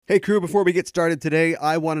Hey crew, before we get started today,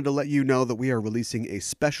 I wanted to let you know that we are releasing a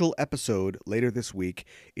special episode later this week,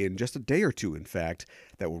 in just a day or two in fact,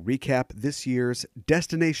 that will recap this year's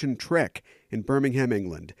Destination Trek in Birmingham,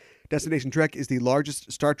 England. Destination Trek is the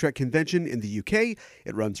largest Star Trek convention in the UK.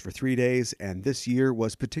 It runs for 3 days, and this year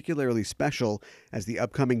was particularly special as the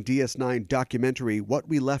upcoming DS9 documentary What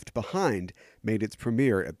We Left Behind made its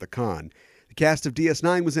premiere at the con. The cast of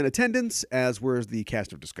DS9 was in attendance, as were the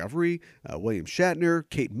cast of Discovery, William Shatner,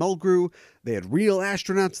 Kate Mulgrew. They had real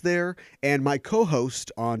astronauts there, and my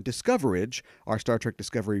co-host on Discoverage, our Star Trek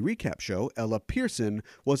Discovery recap show, Ella Pearson,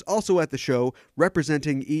 was also at the show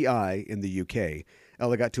representing EI in the UK.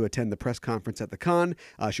 Ella got to attend the press conference at the con.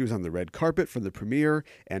 She was on the red carpet for the premiere,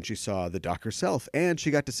 and she saw the doc herself. And she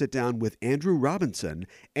got to sit down with Andrew Robinson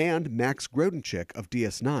and Max Grodenchik of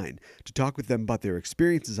DS9 to talk with them about their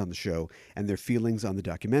experiences on the show and their feelings on the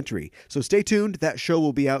documentary. So stay tuned. That show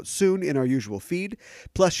will be out soon in our usual feed.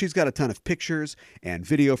 Plus, she's got a ton of pictures and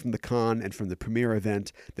video from the con and from the premiere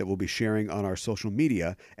event that we'll be sharing on our social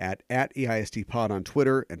media at EISTpod on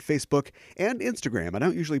Twitter and Facebook and Instagram. I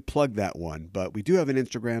don't usually plug that one, but we do have an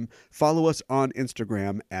Instagram. Follow us on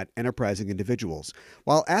Instagram at Enterprising Individuals.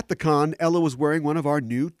 While at the con, Ella was wearing one of our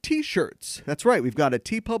new t-shirts. That's right, we've got a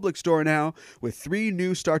TeePublic store now with 3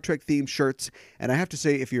 new Star Trek themed shirts, and I have to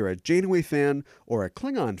say, if you're a Janeway fan or a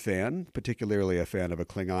Klingon fan, particularly a fan of a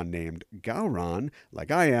Klingon named Gowron,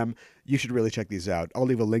 like I am, you should really check these out. I'll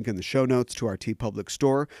leave a link in the show notes to our TeePublic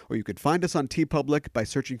store, or you could find us on TeePublic by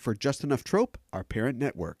searching for Just Enough Trope, our parent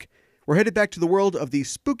network. We're headed back to the world of the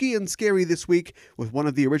spooky and scary this week with one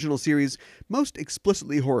of the original series' most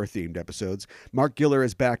explicitly horror-themed episodes. Marc Giller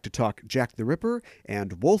is back to talk Jack the Ripper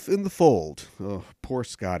and Wolf in the Fold. Oh, poor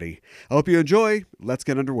Scotty. I hope you enjoy. Let's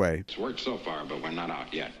get underway. It's worked so far, but we're not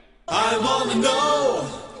out yet. I wanna know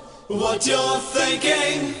what you're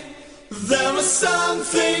thinking. There are some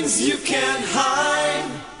things you can't hide.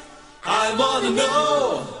 I wanna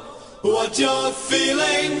know what you're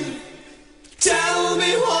feeling. Tell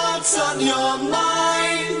me what's on your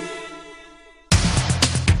mind.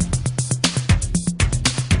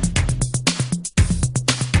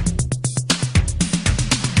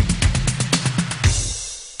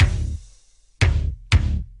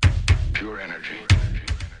 Pure energy.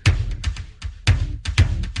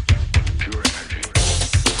 Pure energy.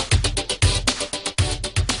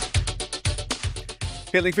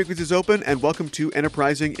 Hailing frequencies open, and welcome to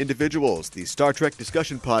Enterprising Individuals, the Star Trek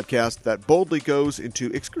discussion podcast that boldly goes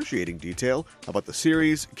into excruciating detail about the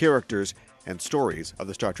series, characters, and stories of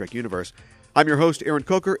the Star Trek universe. I'm your host, Aaron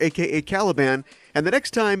Coker, a.k.a. Caliban, and the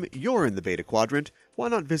next time you're in the Beta Quadrant, why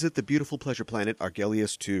not visit the beautiful pleasure planet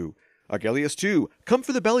Argelius 2? Argelius 2, come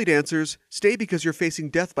for the belly dancers, stay because you're facing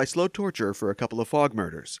death by slow torture for a couple of fog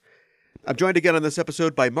murders. I'm joined again on this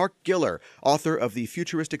episode by Marc Giller, author of the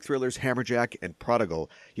futuristic thrillers Hammerjack and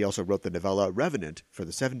Prodigal. He also wrote the novella Revenant for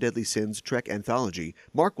the Seven Deadly Sins Trek anthology.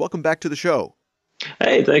 Marc, welcome back to the show.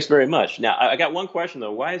 Hey, thanks very much. Now, I got one question,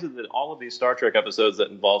 though. Why is it that all of these Star Trek episodes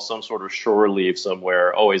that involve some sort of shore leave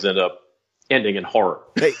somewhere always end up ending in horror?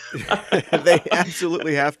 They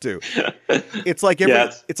absolutely have to. It's like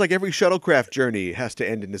every shuttlecraft journey has to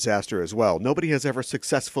end in disaster as well. Nobody has ever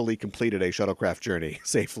successfully completed a shuttlecraft journey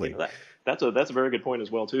safely. That's a very good point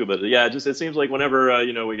as well too. But yeah, it seems like whenever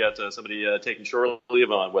we got somebody taking shore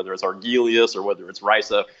leave on, whether it's Argelius or whether it's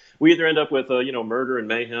Risa, we either end up with murder and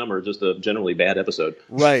mayhem or just a generally bad episode.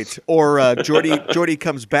 Right. Or Geordi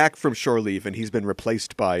comes back from shore leave and he's been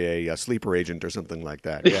replaced by a sleeper agent or something like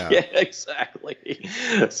that. Yeah, yeah, exactly.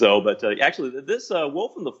 So, but actually, this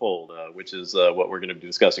Wolf in the Fold, which is what we're going to be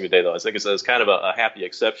discussing today, though, I think it's kind of a happy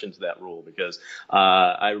exception to that rule because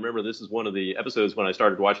I remember this is one of the episodes when I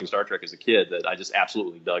started watching Star Trek as a kid that I just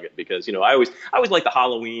absolutely dug it because I always liked the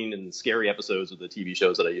Halloween and scary episodes of the TV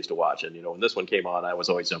shows that I used to watch, and when this one came on, I was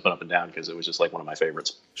always jumping up and down because it was just like one of my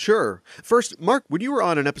favorites. Sure. First, Marc, when you were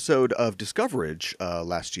on an episode of Discoverage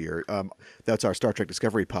last year, that's our Star Trek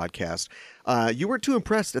Discovery podcast, you weren't too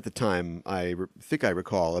impressed at the time, I think I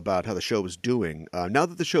recall, about how the show was doing. Now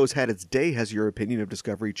that the show has had its day, has your opinion of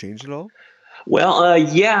Discovery changed at all? Well,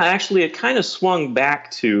 yeah, actually, it kind of swung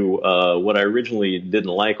back to what I originally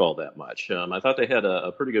didn't like all that much. I thought they had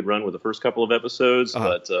a pretty good run with the first couple of episodes,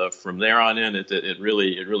 but from there on in, it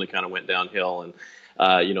really kind of went downhill. And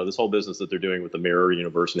this whole business that they're doing with the mirror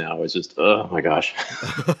universe now is just, oh my gosh.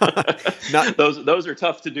 Those are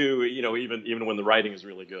tough to do, even when the writing is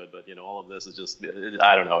really good. But all of this is just,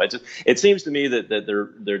 I don't know. It seems to me that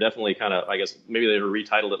they're definitely kind of, I guess maybe they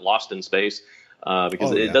retitled it Lost in Space.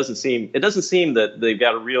 because Oh, it yeah. doesn't seem that they've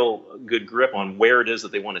got a real good grip on where it is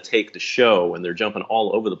that they want to take the show, and they're jumping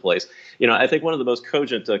all over the place. I think one of the most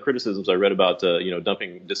cogent criticisms I read about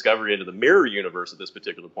dumping Discovery into the mirror universe at this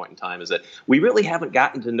particular point in time is that we really haven't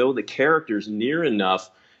gotten to know the characters near enough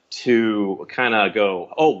to kind of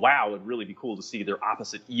go, oh wow, it'd really be cool to see their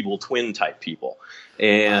opposite evil twin type people. I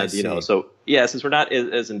And see. so yeah, since we're not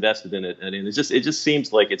as invested in it, I mean, it just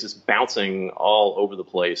seems like it's just bouncing all over the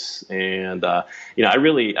place. And I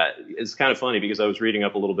really it's kind of funny because I was reading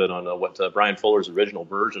up a little bit on what Brian Fuller's original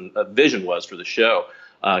vision was for the show.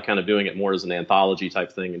 Kind of doing it more as an anthology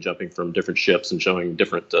type thing and jumping from different ships and showing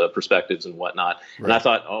different perspectives and whatnot. Right. And I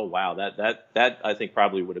thought, oh wow, that I think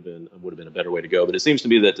probably would have been a better way to go. But it seems to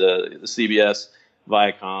me that the CBS,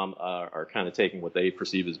 Viacom are kind of taking what they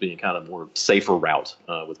perceive as being kind of more safer route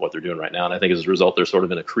with what they're doing right now. And I think as a result, they're sort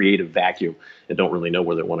of in a creative vacuum and don't really know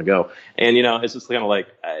where they want to go. And, it's just kind of like,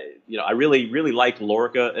 I really, really liked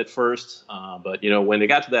Lorca at first. But, when they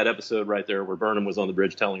got to that episode right there where Burnham was on the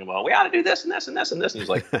bridge telling him, well, we ought to do this and this and this and this. And he's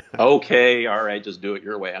like, okay, all right, just do it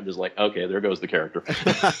your way. I'm just like, okay, there goes the character.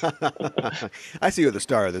 I see who the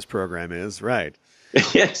star of this program is. Right.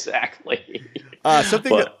 Exactly.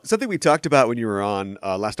 Something we talked about when you were on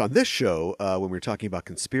last on this show when we were talking about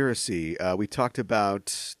conspiracy. We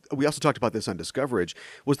also talked about this on Discoverage,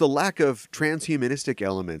 was the lack of transhumanistic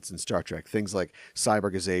elements in Star Trek, things like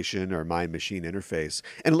cyborgization or mind-machine interface.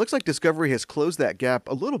 And it looks like Discovery has closed that gap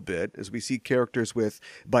a little bit as we see characters with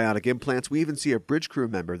bionic implants. We even see a bridge crew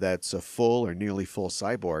member that's a full or nearly full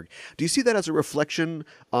cyborg. Do you see that as a reflection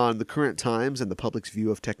on the current times and the public's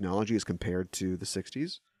view of technology as compared to the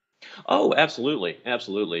 60s? Oh, absolutely.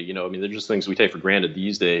 Absolutely. I mean, they're just things we take for granted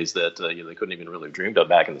these days that, they couldn't even really have dreamed of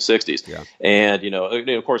back in the 60s. Yeah. And,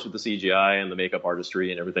 of course, with the CGI and the makeup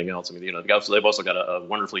artistry and everything else, I mean, they've also got a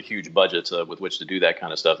wonderfully huge budget with which to do that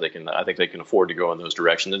kind of stuff. I think they can afford to go in those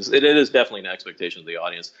directions. It is definitely an expectation of the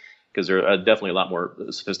audience, because they're definitely a lot more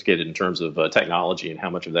sophisticated in terms of technology and how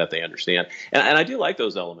much of that they understand. And I do like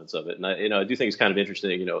those elements of it. And I do think it's kind of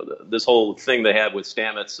interesting, this whole thing they have with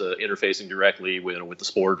Stamets interfacing directly with the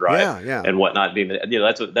spore drive and whatnot. Being,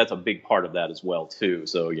 that's a big part of that as well, too.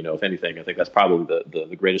 So, if anything, I think that's probably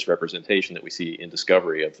the greatest representation that we see in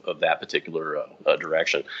Discovery of that particular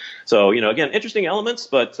direction. So, again, interesting elements,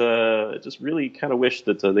 but just really kind of wish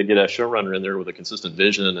that they get a showrunner in there with a consistent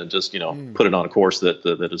vision and just, put it on a course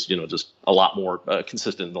that is, just a lot more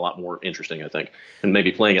consistent and a lot more interesting, I think, and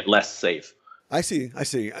maybe playing it less safe. I see.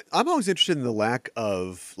 I'm always interested in the lack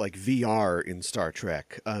of VR in Star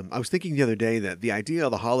Trek. I was thinking the other day that the idea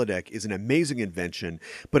of the holodeck is an amazing invention,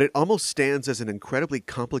 but it almost stands as an incredibly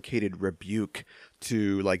complicated rebuke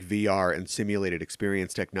to VR and simulated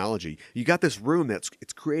experience technology. You got this room it's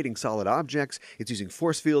creating solid objects, it's using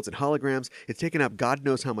force fields and holograms, it's taking up God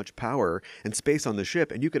knows how much power and space on the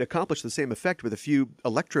ship, and you could accomplish the same effect with a few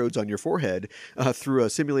electrodes on your forehead through a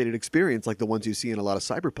simulated experience like the ones you see in a lot of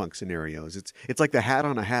cyberpunk scenarios. It's like the hat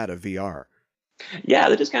on a hat of VR. Yeah,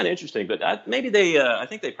 that is kind of interesting, but maybe I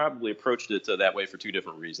think they probably approached it that way for two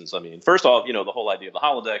different reasons. I mean, first off, the whole idea of the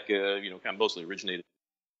holodeck, kind of mostly originated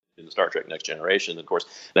in Star Trek Next Generation. Of course,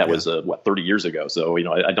 that was 30 years ago. So,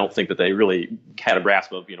 I don't think that they really had a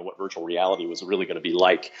grasp of, what virtual reality was really going to be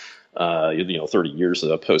like, 30 years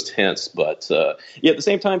post tense. But at the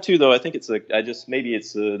same time, too, though, I think they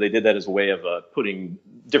did that as a way of putting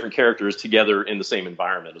different characters together in the same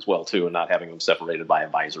environment as well, too, and not having them separated by a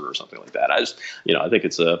visor or something like that. I think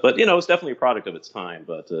it's but it's definitely a product of its time.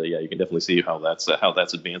 But you can definitely see how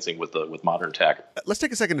that's advancing with modern tech. Let's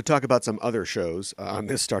take a second to talk about some other shows on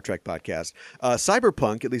this Star Trek podcast.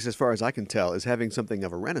 Cyberpunk, at least as far as I can tell, is having something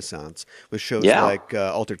of a renaissance with shows like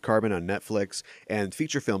Altered Carbon on Netflix and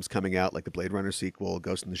feature films coming out like the Blade Runner sequel,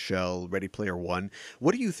 Ghost in the Shell, Ready Player One.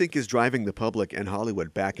 What do you think is driving the public and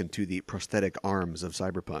Hollywood back into the prosthetic arms of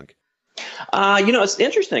cyberpunk? It's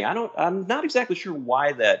interesting. I'm not exactly sure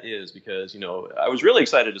why that is, because, I was really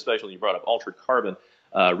excited, especially when you brought up Altered Carbon.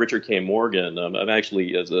 Richard K. Morgan, I'm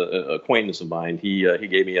actually, as an acquaintance of mine, he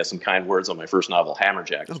gave me some kind words on my first novel,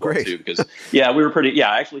 Hammerjack, as well, too, because,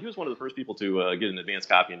 actually, he was one of the first people to get an advance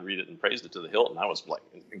copy and read it and praised it to the hilt, and I was,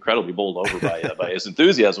 incredibly bowled over by his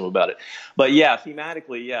enthusiasm about it. But,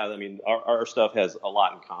 thematically, I mean, our stuff has a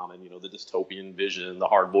lot in common, the dystopian vision, the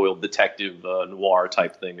hard-boiled detective noir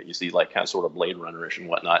type thing that you see, kind of sort of Blade Runner-ish and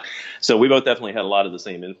whatnot. So we both definitely had a lot of the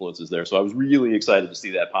same influences there, so I was really excited to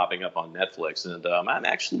see that popping up on Netflix, and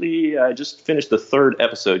I just finished the third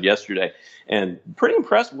episode yesterday, and pretty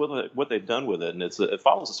impressed with what they've done with it. And it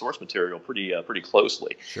follows the source material pretty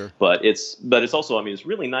closely. Sure. But it's also, I mean, it's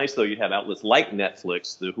really nice though. You have outlets like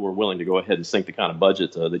Netflix who are willing to go ahead and sink the kind of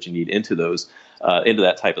budget that you need into into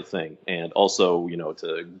that type of thing, and also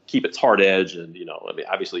to keep its hard edge. And I mean,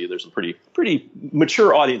 obviously there's some pretty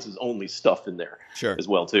mature audiences only stuff in there, sure, as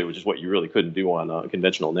well too, which is what you really couldn't do on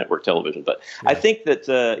conventional network television. But I think that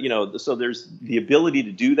so there's the ability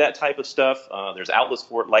to do that type of stuff. There's outlets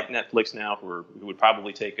for it like Netflix now who would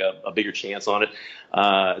probably take a bigger chance on it.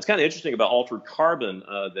 It's kind of interesting about Altered Carbon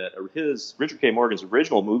that Richard K. Morgan's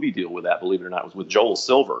original movie deal with that, believe it or not, was with Joel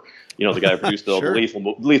Silver. The guy who produced all sure,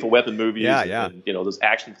 the Lethal Weapon movies, and those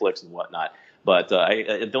action flicks and whatnot. But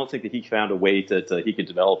I don't think that he found a way that he could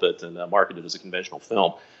develop it and market it as a conventional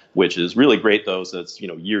film, which is really great, though. So it's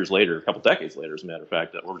years later, a couple decades later, as a matter of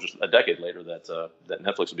fact, or just a decade later, that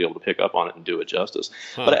Netflix will be able to pick up on it and do it justice.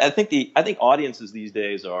 Huh. But I think audiences these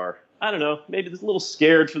days are, I don't know, maybe just a little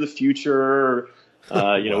scared for the future.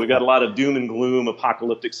 We've got a lot of doom and gloom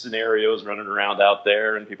apocalyptic scenarios running around out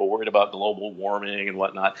there, and people worried about global warming and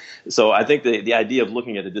whatnot. So I think the idea of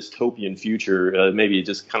looking at a dystopian future maybe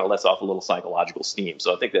just kind of lets off a little psychological steam.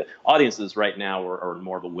 So I think that audiences right now are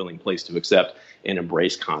more of a willing place to accept and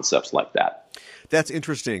embrace concepts like that. That's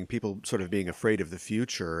interesting, people sort of being afraid of the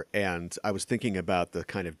future. And I was thinking about the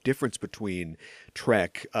kind of difference between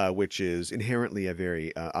Trek, which is inherently a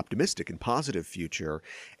very optimistic and positive future,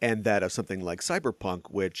 and that of something like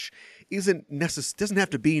Cyberpunk, which doesn't have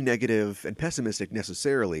to be negative and pessimistic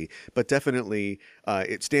necessarily, but definitely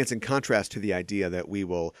it stands in contrast to the idea that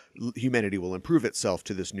humanity will improve itself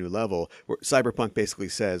to this new level, where Cyberpunk basically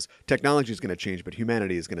says technology is going to change, but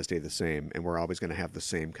humanity is going to stay the same, and we're always going to have the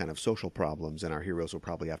same kind of social problems, and our heroes will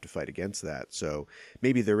probably have to fight against that. So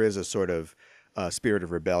maybe there is a sort of spirit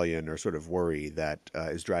of rebellion or sort of worry that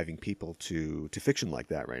is driving people to fiction like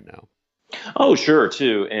that right now. Oh, sure,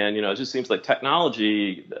 too. And, it just seems like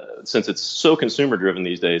technology, since it's so consumer driven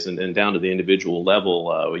these days and down to the individual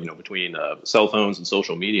level, between cell phones and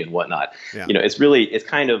social media and whatnot, it's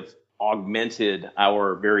kind of augmented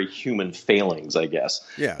our very human failings, I guess.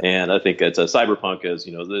 Yeah. And I think it's Cyberpunk is,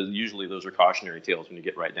 usually those are cautionary tales when you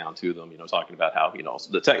get right down to them, talking about how,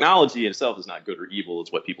 the technology itself is not good or evil.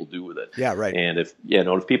 It's what people do with it. Yeah, right. And if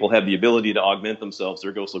people have the ability to augment themselves,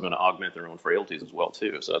 they're also going to augment their own frailties as well,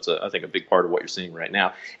 too. So that's, I think, a big part of what you're seeing right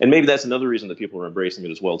now. And maybe that's another reason that people are embracing it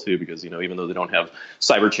as well, too, because, even though they don't have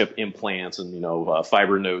cyber chip implants and,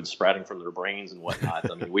 fiber nodes sprouting from their brains and whatnot,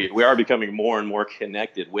 I mean, we are becoming more and more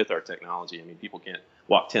connected with our technology. I mean, people can't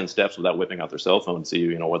walk 10 steps without whipping out their cell phone and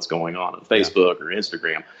see, what's going on Facebook or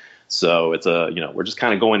Instagram. So it's we're just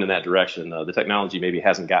kind of going in that direction. The technology maybe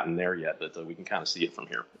hasn't gotten there yet, but we can kind of see it from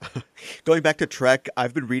here. Going back to Trek,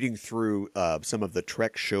 I've been reading through some of the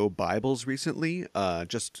Trek show Bibles recently,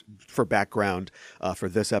 just for background for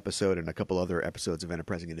this episode and a couple other episodes of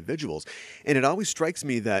Enterprising Individuals. And it always strikes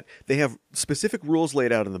me that they have specific rules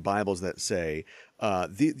laid out in the Bibles that say,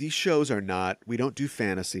 these shows are not, we don't do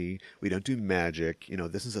fantasy, we don't do magic,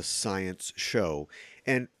 this is a science show.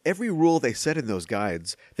 And every rule they set in those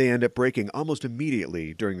guides, they end up breaking almost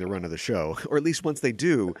immediately during the run of the show. Or at least once they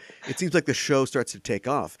do, it seems like the show starts to take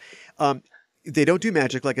off. They don't do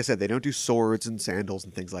magic, like I said. They don't do swords and sandals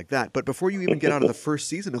and things like that. But before you even get out of the first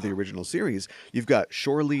season of the original series, you've got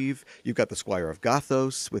shore leave, you've got the Squire of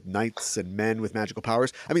Gothos with knights and men with magical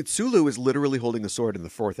powers. I mean, Sulu is literally holding a sword in the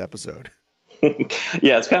 4th episode.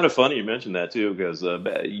 Yeah, it's kind of funny you mentioned that too, because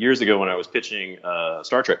years ago when I was pitching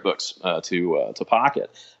Star Trek books to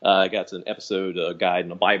Pocket, I got an episode guide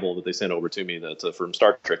and a Bible that they sent over to me that's from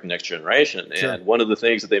Star Trek Next Generation. Sure. And one of the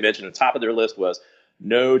things that they mentioned at the top of their list was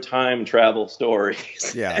no time travel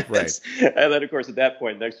stories. Yeah, right. And then, of course, at that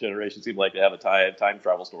point, Next Generation seemed like to have a time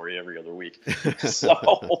travel story every other week.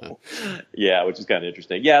 So, yeah, which is kind of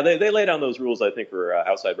interesting. Yeah, they lay down those rules, I think, for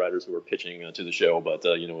outside writers who are pitching to the show. But,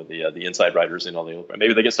 with the inside writers and all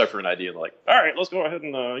maybe they get stuck for an idea and like, all right, let's go ahead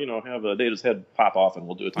and, have Data's head pop off and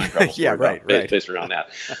we'll do a time travel story right. based around that.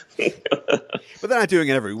 But they're not doing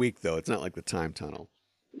it every week, though. It's not like the time tunnel.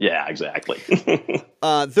 Yeah, exactly.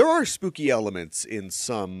 There are spooky elements in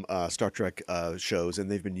some Star Trek shows, and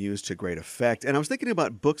they've been used to great effect. And I was thinking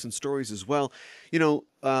about books and stories as well.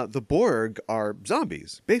 The Borg are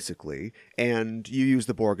zombies, basically, and you use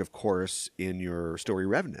the Borg, of course, in your story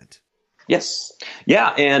Revenant. Yes. Yeah,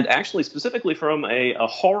 and actually specifically from a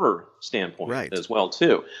horror standpoint Right. as well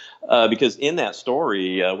too, because in that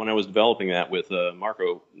story, when I was developing that with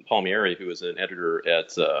Marco Palmieri, who was an editor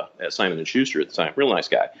at Simon and Schuster at the time, real nice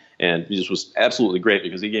guy, and he just was absolutely great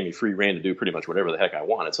because he gave me free rein to do pretty much whatever the heck I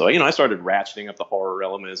wanted. So I started ratcheting up the horror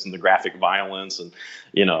elements and the graphic violence and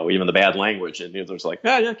even the bad language, and it was like,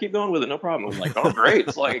 yeah, keep going with it, no problem. I'm like, oh great,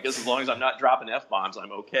 it's like I guess as long as I'm not dropping F-bombs,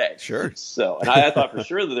 I'm okay. Sure. So, and I thought for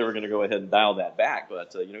sure that they were going to go ahead and dial that back,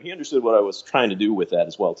 but he understood what I was trying to do with that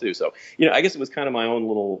as well too. So I guess it was kind of my own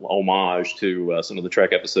little homage to some of the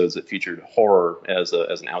Trek episodes that featured horror as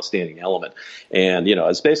an outstanding element. And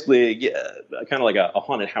it's basically kind of like a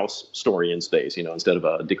haunted house story in space. Instead of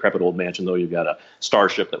a decrepit old mansion, though, you've got a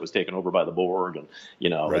starship that was taken over by the Borg, and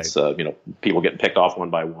Right. it's people getting picked off one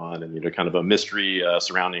by one, and kind of a mystery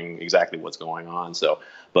surrounding exactly what's going on. So.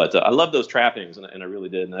 But I love those trappings, and I really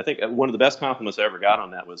did. And I think one of the best compliments I ever got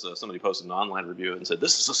on that was somebody posted an online review and said,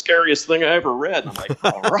 "This is the scariest thing I ever read." And I'm like,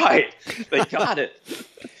 all right, they got it.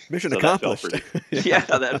 Mission So accomplished.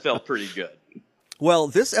 that felt pretty good. Well,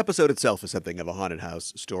 this episode itself is something of a haunted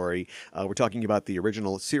house story. We're talking about the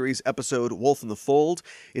original series episode, Wolf in the Fold.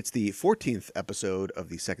 It's the 14th episode of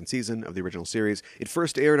the second season of the original series. It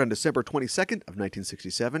first aired on December 22nd of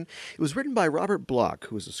 1967. It was written by Robert Bloch,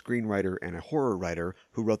 who is a screenwriter and a horror writer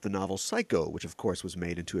who wrote the novel Psycho, which of course was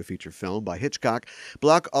made into a feature film by Hitchcock.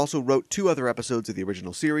 Bloch also wrote 2 other episodes of the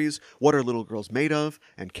original series, What Are Little Girls Made Of?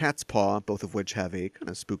 And Cat's Paw, both of which have a kind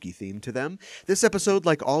of spooky theme to them. This episode,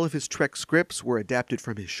 like all of his Trek scripts, were adapted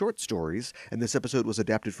from his short stories, and this episode was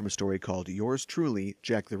adapted from a story called Yours Truly,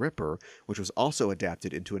 Jack the Ripper, which was also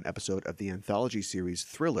adapted into an episode of the anthology series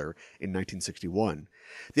Thriller in 1961.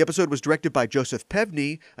 The episode was directed by Joseph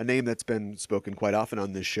Pevney, a name that's been spoken quite often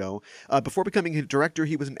on this show. Before becoming a director,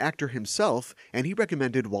 he was an actor himself, and he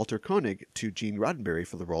recommended Walter Koenig to Gene Roddenberry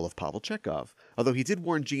for the role of Pavel Chekhov, although he did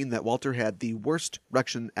warn Gene that Walter had the worst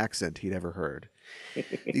Russian accent he'd ever heard.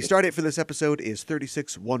 The stardate for this episode is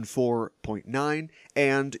 3614.9,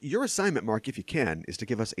 and your assignment, Mark, if you can, is to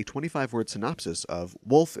give us a 25-word synopsis of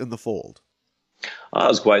Wolf in the Fold. It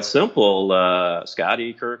was quite simple.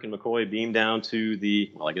 Scotty, Kirk, and McCoy beamed down to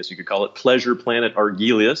I guess you could call it pleasure planet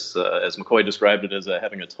Argelius, as McCoy described it as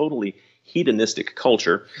having a totally hedonistic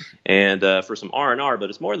culture, and for some R&R, but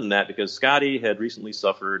it's more than that because Scotty had recently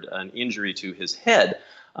suffered an injury to his head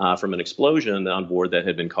from an explosion on board that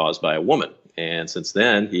had been caused by a woman. And since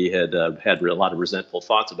then, he had had a lot of resentful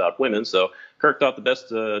thoughts about women. So Kirk thought the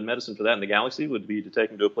best medicine for that in the galaxy would be to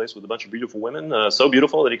take him to a place with a bunch of beautiful women, so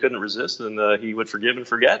beautiful that he couldn't resist, and he would forgive and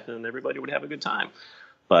forget, and everybody would have a good time.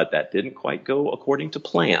 But that didn't quite go according to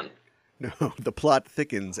plan. No, the plot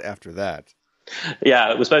thickens after that.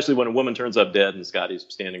 Yeah, especially when a woman turns up dead and Scotty's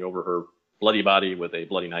standing over her bloody body with a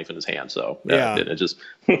bloody knife in his hand. So Yeah. it just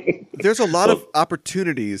There's a lot of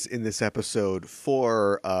opportunities in this episode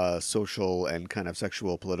for social and kind of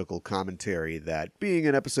sexual political commentary that, being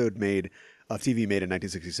an episode made of TV made in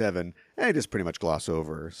 1967, I just pretty much gloss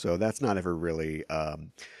over. So that's not ever really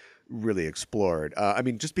explored. I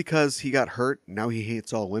mean, just because he got hurt, now he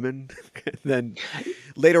hates all women. Then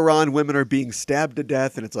later on, women are being stabbed to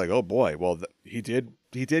death, and it's like, oh boy, well, he did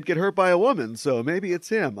get hurt by a woman, so maybe it's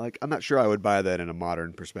him. Like, I'm not sure I would buy that in a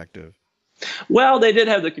modern perspective. Well, they did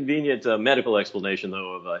have the convenient medical explanation,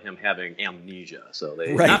 though, of him having amnesia. So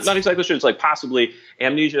they Right. not exactly sure. It's like possibly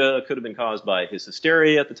amnesia could have been caused by his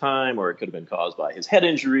hysteria at the time, or it could have been caused by his head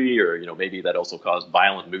injury, or maybe that also caused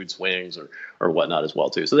violent mood swings or whatnot as well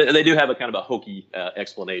too. So they do have a kind of a hokey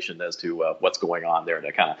explanation as to what's going on there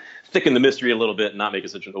to kind of thicken the mystery a little bit and not make it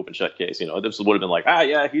such an open shut case. This would have been like,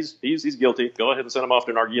 yeah, he's guilty. Go ahead and send him off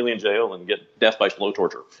to an Argelian jail and get death by slow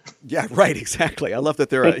torture. Yeah, right, exactly. I love that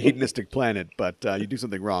they're a hedonistic planet, but you do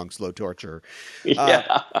something wrong, slow torture.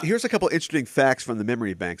 Yeah. Here's a couple interesting facts from the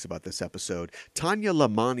memory banks about this episode. Tanya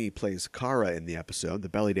Lamani plays Kara in the episode, the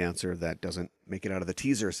belly dancer that doesn't make it out of the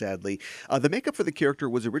teaser, sadly. The makeup for the character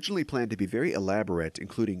was originally planned to be very elaborate,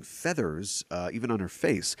 including feathers, even on her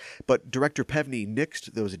face, but director Pevney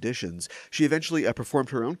nixed those additions. She eventually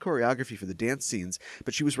performed her own choreography for the dance scenes,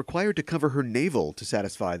 but she was required to cover her navel to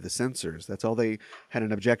satisfy the censors. That's all they had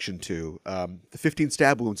an objection to. The 15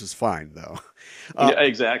 stab wounds is fine, though. Yeah,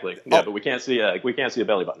 exactly. Yeah, but we can't see a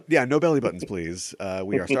belly button. Yeah, no belly buttons, please.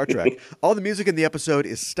 We are Star Trek. All the music in the episode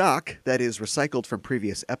is stock, that is recycled from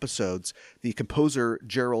previous episodes. The composer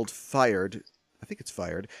Gerald I think it's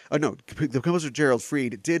fired. Oh, no, the composer Gerald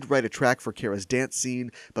Fried did write a track for Kara's dance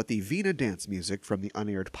scene, but the Vina dance music from the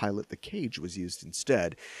unaired pilot The Cage was used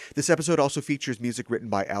instead. This episode also features music written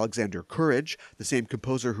by Alexander Courage, the same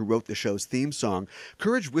composer who wrote the show's theme song.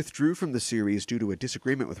 Courage withdrew from the series due to a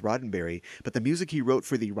disagreement with Roddenberry, but the music he wrote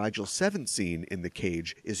for the Rigel 7 scene in The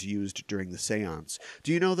Cage is used during the seance.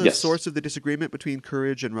 Do you know the source of the disagreement between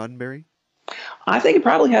Courage and Roddenberry? I think it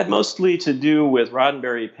probably had mostly to do with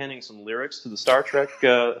Roddenberry penning some lyrics to the Star Trek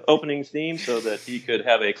opening theme so that he could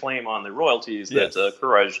have a claim on the royalties that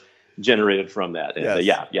Courage generated from that. And,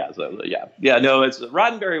 no, it's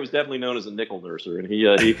Roddenberry was definitely known as a nickel nurser, and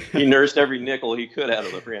he nursed every nickel he could out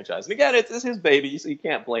of the franchise. And again, it's his baby, so you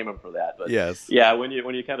can't blame him for that. But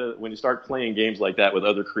when you start playing games like that with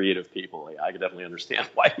other creative people, I could definitely understand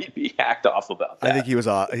why he'd be hacked off about that. I think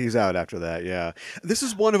he's out after that. Yeah, this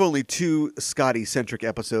is one of only 2 Scotty-centric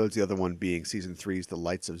episodes. The other one being season 3's The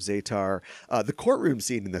Lights of Zatar. The courtroom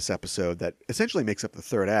scene in this episode that essentially makes up the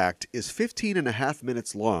third act is 15 and a half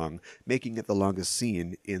minutes long, making it the longest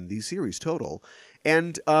scene in the series total.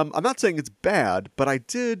 And I'm not saying it's bad, but I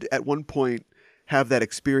did at one point have that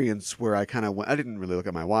experience where I kind of went, I didn't really look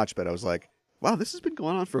at my watch, but I was like, wow, this has been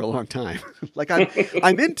going on for a long time. Like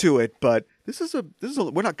I'm into it, but this is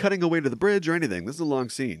we're not cutting away to the bridge or anything. This is a long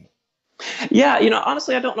scene. Yeah,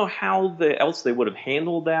 honestly, I don't know how else they would have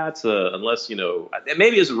handled that, unless,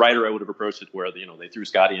 maybe as a writer, I would have approached it where, they threw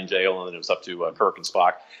Scotty in jail and then it was up to Kirk and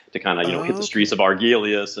Spock to kind of, hit the streets of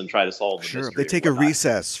Argelius and try to solve the mystery. They take a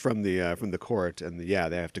recess from the court and they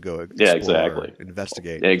have to go explore,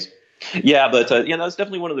 investigate. Yeah, but that's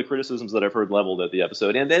definitely one of the criticisms that I've heard leveled at the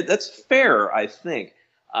episode, and that's fair, I think.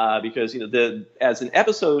 Because as an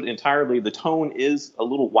episode entirely, the tone is a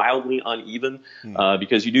little wildly uneven.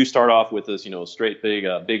 Because you do start off with this, straight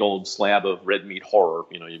big old slab of red meat horror.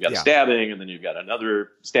 You've got a stabbing, and then you've got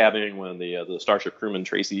another stabbing when the Starship crewman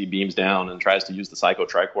Tracy beams down and tries to use the psycho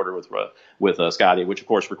tricorder with Scotty, which of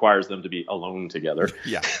course requires them to be alone together.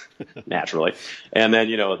 Yeah, naturally. And then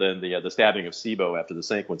the stabbing of Sibo after the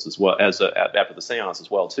sequence as well as after the seance as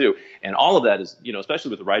well too. And all of that is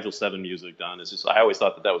especially with the Rigel 7 music done, is just I always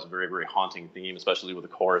thought that was a very, very haunting theme, especially with the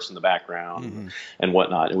chorus in the background and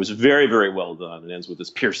whatnot. It was very, very well done. It ends with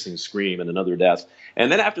this piercing scream and another death.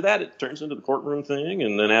 And then after that, it turns into the courtroom thing.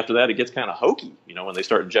 And then after that, it gets kind of hokey, when they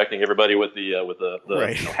start injecting everybody with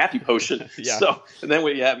the happy potion. So, and then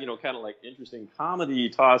we have, kind of like interesting comedy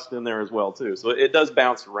tossed in there as well, too. So it does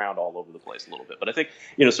bounce around all over the place a little bit. But I think,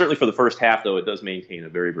 certainly for the first half, though, it does maintain a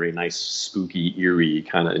very, very nice, spooky, eerie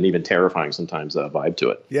kind of, and even terrifying sometimes vibe to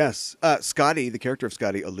it. Yes. Scotty, the character of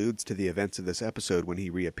Scotty, alludes to the events of this episode when he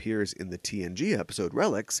reappears in the TNG episode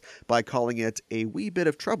Relics by calling it a wee bit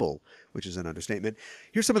of trouble, which is an understatement.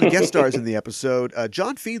 Here's some of the guest stars in the episode.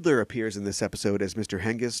 John Fiedler appears in this episode as Mr.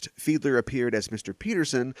 Hengist. Fiedler appeared as Mr.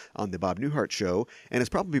 Peterson on The Bob Newhart Show and is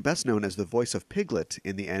probably best known as the voice of Piglet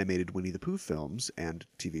in the animated Winnie the Pooh films and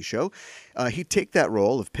TV show. He'd take that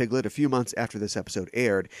role of Piglet a few months after this episode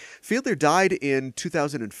aired. Fiedler died in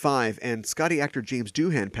 2005, and Scotty actor James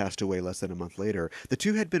Doohan passed away less than a month later. The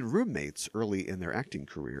two had been roommates early in their acting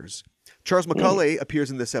careers. Charles Macaulay appears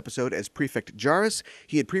in this episode as Prefect Jarrus.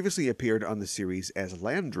 He had previously appeared on the series as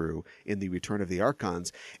Landru in The Return of the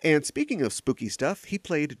Archons. And speaking of spooky stuff, he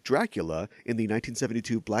played Dracula in the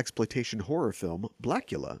 1972 blaxploitation horror film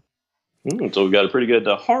Blackula. So we've got a pretty good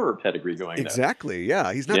horror pedigree going there. Exactly,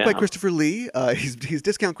 yeah. He's not by Christopher Lee. He's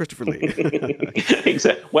discount Christopher Lee.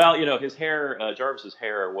 Exactly. Well, his hair, Jarvis's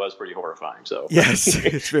hair was pretty horrifying. So yes,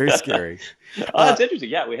 it's very scary. It's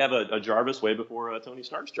interesting. Yeah, we have a Jarvis way before Tony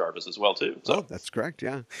Stark's Jarvis as well, too. So. Oh, that's correct,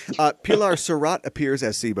 yeah. Pilar Surratt appears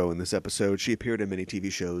as Sibo in this episode. She appeared in many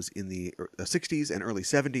TV shows in the 60s and early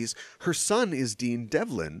 70s. Her son is Dean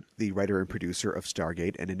Devlin, the writer and producer of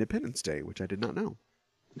Stargate and Independence Day, which I did not know.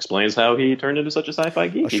 Explains how he turned into such a sci-fi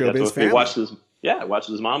geek. He watched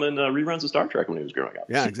his mom in reruns of Star Trek when he was growing up.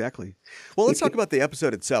 Yeah, exactly. Well, let's talk about the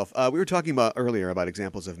episode itself. We were talking earlier about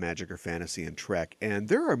examples of magic or fantasy in Trek, and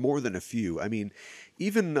there are more than a few. I mean,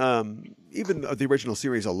 even the original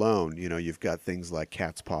series alone, you've got things like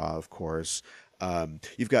Cat's Paw, of course.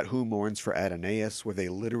 You've got Who Mourns for Adonais, where they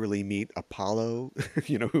literally meet Apollo,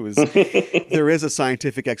 who is, there is a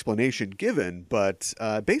scientific explanation given, but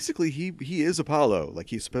basically he is Apollo, like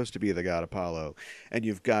he's supposed to be the god Apollo. And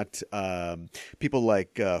you've got people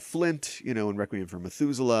like Flint, in Requiem for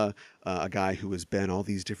Methuselah, a guy who has been all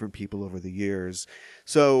these different people over the years.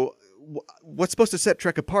 So what's supposed to set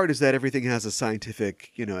Trek apart is that everything has a scientific,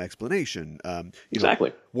 explanation.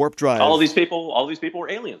 Exactly. Warp drive. All these people were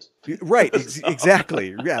aliens. Right.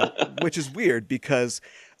 Exactly. Yeah. Which is weird because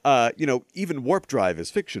Even warp drive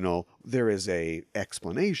is fictional. There is a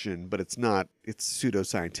explanation, but it's not. It's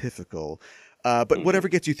pseudoscientifical. But whatever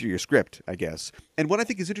gets you through your script, I guess. And what I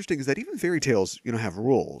think is interesting is that even fairy tales, have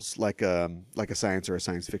rules, like a science or a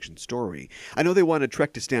science fiction story. I know they wanted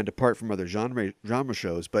Trek to stand apart from other genre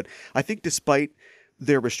shows, but I think despite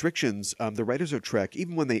their restrictions, the writers of Trek,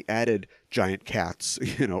 even when they added giant cats,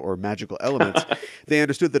 or magical elements, they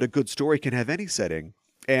understood that a good story can have any setting.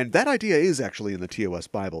 And that idea is actually in the TOS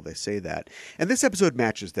Bible. They say that. And this episode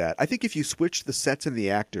matches that. I think if you switch the sets and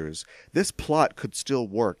the actors, this plot could still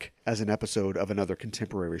work as an episode of another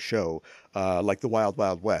contemporary show, like The Wild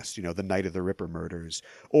Wild West, the Night of the Ripper murders.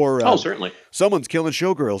 Or certainly. Someone's killing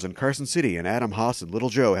showgirls in Carson City, and Adam Haas and Little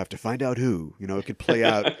Joe have to find out who. It could play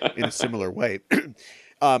out in a similar way.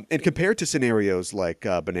 And compared to scenarios like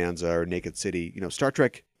Bonanza or Naked City, Star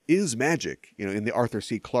Trek is magic, in the Arthur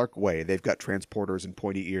C. Clarke way. They've got transporters and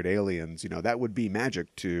pointy-eared aliens. That would be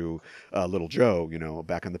magic to Little Joe,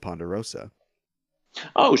 back on the Ponderosa.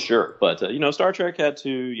 Oh, sure. But, Star Trek had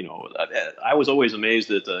to, I was always amazed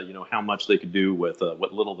at, how much they could do with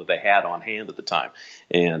what little that they had on hand at the time.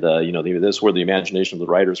 And, this is where the imagination of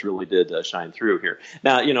the writers really did shine through here.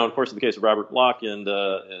 Now, of course, in the case of Robert Bloch and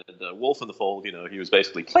Wolf in the Fold, he was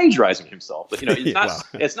basically plagiarizing himself. But,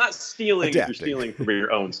 it's not stealing if you're stealing from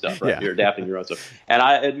your own stuff, right? Yeah. You're adapting your own stuff. And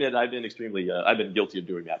I admit I've been guilty of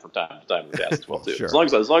doing that from time to time in the past as well, too. Sure. As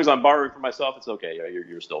long as I'm borrowing for myself, it's okay.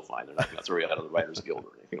 You're still fine. They're not going to throw you out of the writers Guild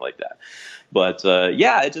or anything like that. But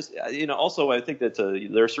it just also I think that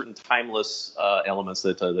there are certain timeless elements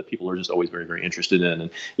that people are just always very, very interested in,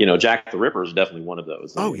 and Jack the Ripper is definitely one of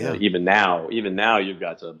those. Oh yeah. Even now you've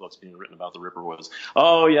got books being written about the Ripper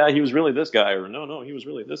he was really this guy, or no he was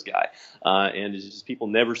really this guy, and it's just people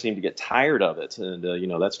never seem to get tired of it, and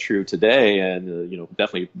that's true today, and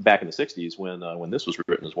definitely back in the '60s when this was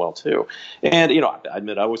written as well too. And I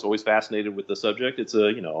admit I was always fascinated with the subject. It's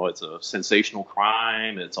a sensational crime.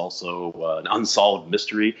 It's also an unsolved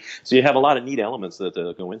mystery. So you have a lot of neat elements that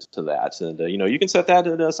go into that. And, you can set that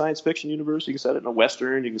in a science fiction universe. You can set it in a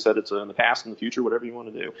Western. You can set it in the past and the future, whatever you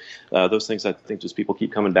want to do. Those things, I think, just people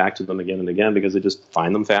keep coming back to them again and again because they just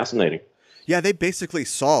find them fascinating. Yeah, they basically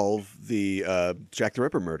solve the Jack the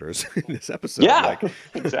Ripper murders in this episode. Yeah,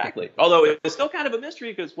 exactly. Although it's still kind of a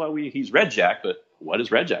mystery because he's Red Jack, but what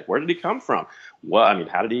is Red Jack? Where did he come from? Well, I mean,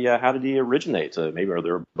 how did he originate? Maybe are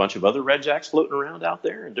there a bunch of other Red Jacks floating around out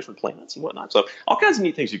there in different planets and whatnot? So all kinds of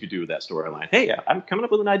neat things you could do with that storyline. Hey, I'm coming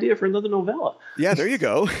up with an idea for another novella. Yeah, there you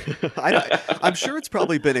go. I'm sure it's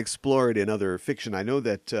probably been explored in other fiction. I know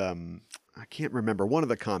that. I can't remember. One of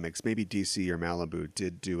the comics, maybe DC or Malibu,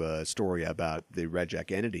 did do a story about the Red Jack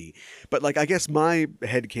entity. But I guess my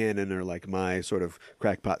headcanon or my sort of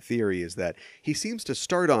crackpot theory is that he seems to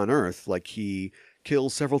start on Earth, he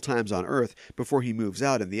kills several times on Earth before he moves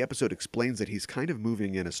out, and the episode explains that he's kind of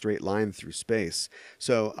moving in a straight line through space.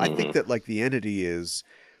 So I think that the entity is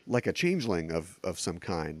like a changeling of some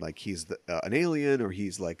kind. He's an alien, or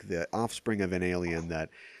he's the offspring of an alien that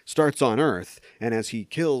starts on Earth, and as he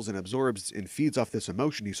kills and absorbs and feeds off this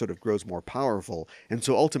emotion, he sort of grows more powerful. And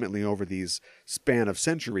so ultimately, over these span of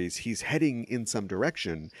centuries, he's heading in some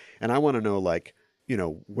direction. And I want to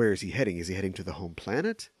know, where is he heading? Is he heading to the home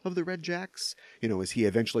planet of the Red Jacks? Is he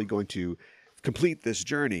eventually going to complete this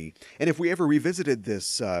journey? And if we ever revisited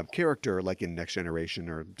this character, in Next Generation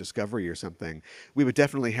or Discovery or something, we would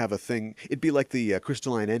definitely have a thing. It'd be like the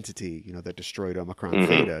crystalline entity, that destroyed Omicron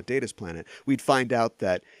Theta, Data's planet. We'd find out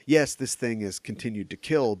that, yes, this thing has continued to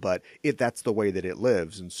kill, but that's the way that it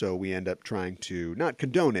lives. And so we end up trying to not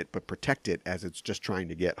condone it, but protect it as it's just trying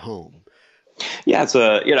to get home. Yeah,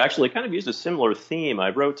 it actually kind of used a similar theme. I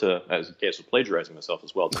wrote, as a case of plagiarizing myself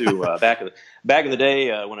as well, too, back in the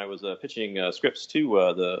day when I was pitching scripts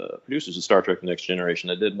to the producers of Star Trek The Next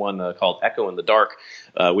Generation. I did one called Echo in the Dark,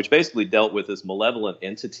 which basically dealt with this malevolent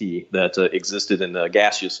entity that existed in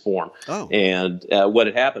gaseous form. Oh. And what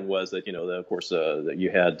had happened was that, of course,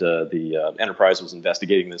 you had the Enterprise was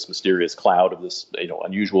investigating this mysterious cloud of this,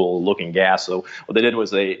 unusual-looking gas. So what they did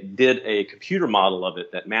was they did a computer model of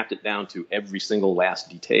it that mapped it down to every single last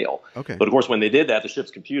detail. Okay. But of course, when they did that, the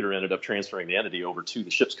ship's computer ended up transferring the entity over to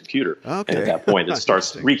the ship's computer. Okay. And at that point, it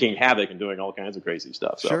starts wreaking havoc and doing all kinds of crazy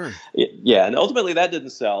stuff. So, sure. And ultimately that didn't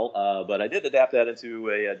sell, but I did adapt that into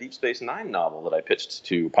a Deep Space Nine novel that I pitched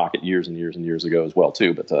to Pocket years and years and years ago as well,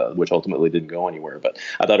 too, but which ultimately didn't go anywhere. But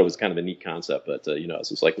I thought it was kind of a neat concept. But, it's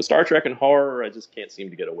just with Star Trek and horror, I just can't seem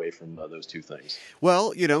to get away from those two things.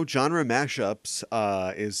 Well, genre mashups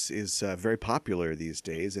is very popular these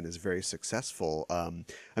days and is very successful. successful.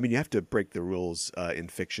 I mean, you have to break the rules in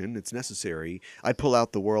fiction. It's necessary. I'd pull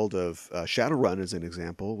out the world of Shadowrun as an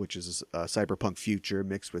example, which is a cyberpunk future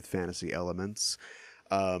mixed with fantasy elements.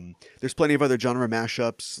 There's plenty of other genre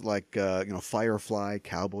mashups like Firefly,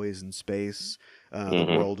 Cowboys in Space.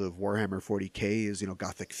 The world of Warhammer 40K is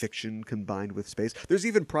gothic fiction combined with space. There's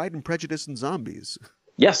even Pride and Prejudice and Zombies.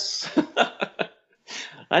 Yes.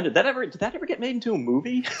 Did that ever get made into a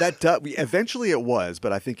movie? Eventually it was,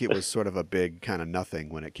 but I think it was sort of a big kind of nothing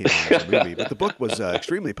when it came out as a movie. But the book was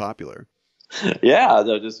extremely popular. Yeah,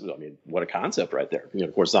 what a concept right there.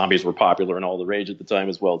 Of course, zombies were popular and all the rage at the time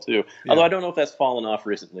as well, too. Yeah. Although I don't know if that's fallen off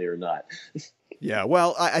recently or not. Yeah,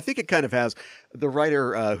 well, I think it kind of has. The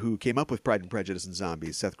writer who came up with Pride and Prejudice and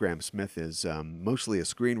Zombies, Seth Grahame-Smith, is mostly a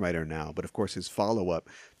screenwriter now. But of course, his follow-up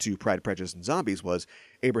to Pride, Prejudice and Zombies was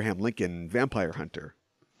Abraham Lincoln, Vampire Hunter.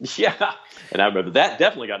 Yeah, and I remember that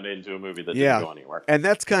definitely got made into a movie that didn't go anywhere. And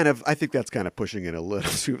I think that's kind of pushing it a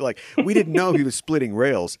little. Like, we didn't know he was splitting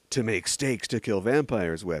rails to make stakes to kill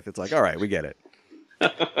vampires with. It's like, all right, we get it.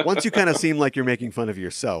 Once you kind of seem like you're making fun of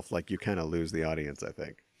yourself, like you kind of lose the audience, I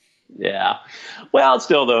think. Yeah. Well,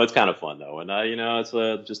 still, though, it's kind of fun, though. And, it's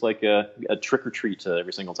just like a trick or treat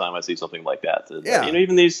every single time I see something like that. And, yeah.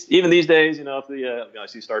 Even these days, if I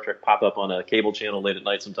see Star Trek pop up on a cable channel late at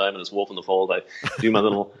night sometime and it's Wolf in the Fold, I do my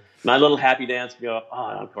little happy dance and go,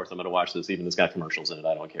 oh, of course I'm going to watch this, even if it's got commercials in it.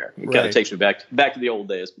 I don't care. It kind of takes me back to the old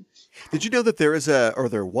days. Did you know that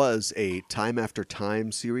there was a Time After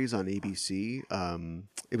Time series on ABC?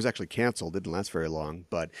 It was actually canceled. It didn't last very long.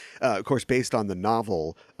 But, of course, based on the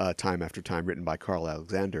novel Time After Time written by Carl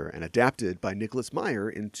Alexander and adapted by Nicholas Meyer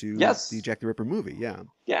into the Jack the Ripper movie. Yeah.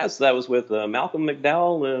 Yes, that was with Malcolm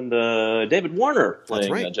McDowell and David Warner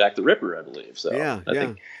playing Jack the Ripper, I believe. So I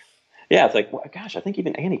think, it's like, gosh, I think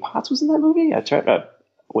even Annie Potts was in that movie. I tried.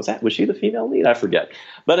 Was she the female lead? I forget.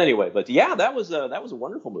 But anyway, that was a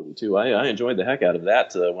wonderful movie too. I enjoyed the heck out of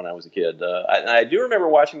that when I was a kid. I do remember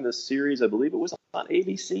watching this series. I believe it was on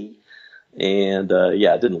ABC. And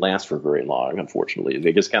it didn't last for very long, unfortunately.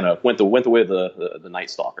 They just kind of went the way of the Night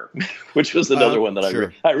Stalker, which was another one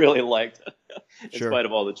that I really liked, in spite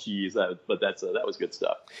of all the cheese. But that was good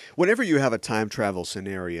stuff. Whenever you have a time travel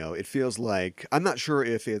scenario, it feels like, I'm not sure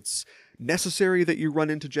if it's necessary that you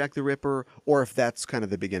run into Jack the Ripper, or if that's kind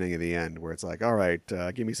of the beginning of the end, where it's like, all right,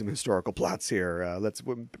 give me some historical plots here. Let's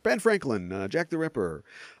Ben Franklin, Jack the Ripper.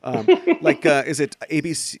 Is it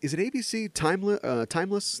ABC? Is it ABC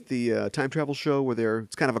Timeless, the time travel show where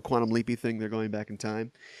it's kind of a quantum leapy thing? They're going back in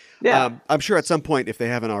time. Yeah, I'm sure at some point, if they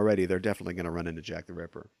haven't already, they're definitely going to run into Jack the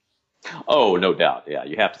Ripper. Oh, no doubt. Yeah,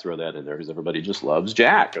 you have to throw that in there because everybody just loves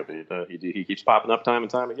Jack. I mean, he keeps popping up time and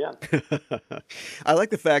time again. I like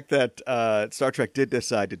the fact that Star Trek did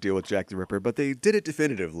decide to deal with Jack the Ripper, but they did it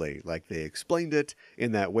definitively. Like, they explained it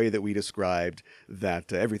in that way that we described,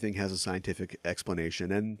 that everything has a scientific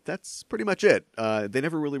explanation, and that's pretty much it. They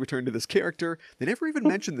never really returned to this character. They never even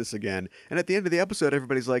mentioned this again. And at the end of the episode,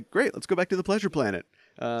 everybody's like, great, let's go back to the Pleasure Planet.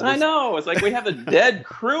 I know. It's like we have a dead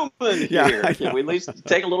crewman here. Can we at least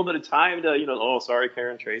take a little bit of time to, sorry,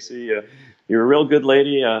 Karen Tracy, you're a real good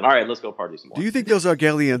lady. All right, let's go party some more. Do you think those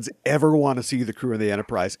Argelians ever want to see the crew of the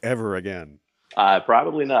Enterprise ever again?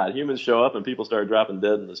 Probably not. Humans show up and people start dropping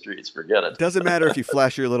dead in the streets. Forget it. Doesn't matter if you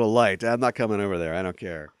flash your little light. I'm not coming over there. I don't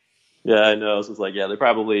care. Yeah, I know. So it's like, they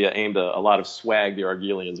probably aimed a lot of swag the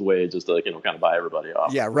Argelians' way just to, kind of buy everybody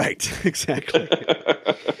off. Yeah, right. Exactly.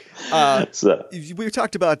 We've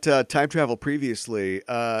talked about time travel previously.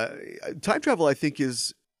 Time travel, I think,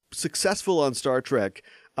 is successful on Star Trek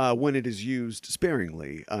when it is used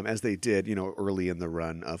sparingly, as they did, early in the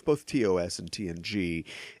run of both TOS and TNG.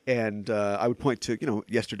 And I would point to,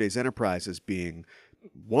 yesterday's Enterprise as being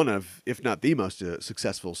one of, if not the most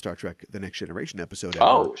successful Star Trek The Next Generation episode ever.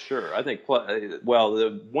 Oh, sure. I think,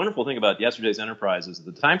 the wonderful thing about yesterday's Enterprise is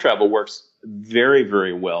the time travel works very,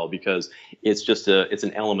 very well because it's just it's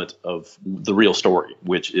an element of the real story,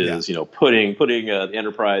 which is, putting the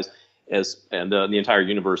Enterprise and the entire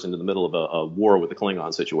universe into the middle of a war with the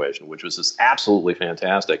Klingon situation, which was just absolutely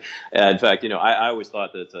fantastic. In fact, I always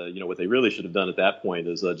thought that what they really should have done at that point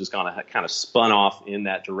is just kind of spun off in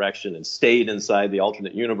that direction and stayed inside the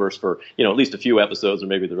alternate universe for at least a few episodes or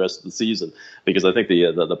maybe the rest of the season, because I think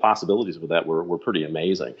the possibilities with that were pretty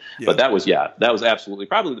amazing. Yeah. But that was absolutely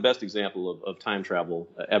probably the best example of time travel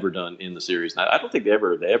ever done in the series. Now, I don't think they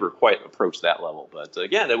ever quite approached that level, but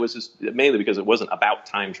again, it was just mainly because it wasn't about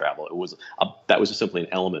time travel. That was just simply an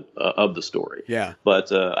element of the story. Yeah.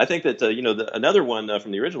 But I think that another one from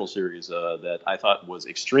the original series that I thought was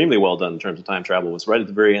extremely well done in terms of time travel was right at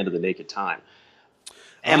the very end of The Naked Time.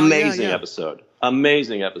 Amazing yeah.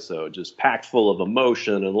 Amazing episode, just packed full of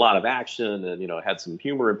emotion and a lot of action, and it had some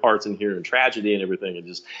humor and parts in here and tragedy and everything, and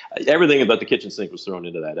just everything about the kitchen sink was thrown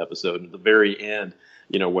into that episode. And at the very end,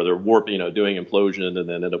 where they're doing implosion and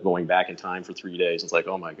then end up going back in time for 3 days. It's like,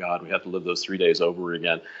 oh my God, we have to live those 3 days over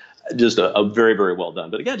again. Just a very, very well done.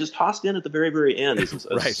 But again, just tossed in at the very, very end is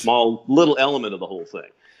a Right. small little element of the whole thing.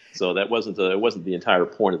 So that wasn't it wasn't the entire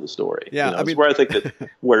point of the story. Yeah, I mean, where I think that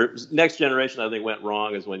where Next Generation I think went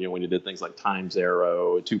wrong is when you did things like Time's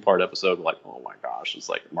Arrow, a 2-part episode, like, oh my gosh, it's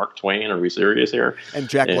like Mark Twain, are we serious here? And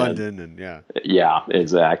Jack London, and yeah,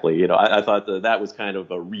 exactly. I thought that was kind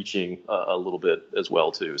of reaching a little bit as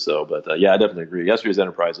well too. So, but yeah, I definitely agree. Yesterday's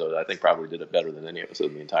Enterprise, though, I think probably did it better than any episode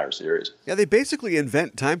in the entire series. Yeah, they basically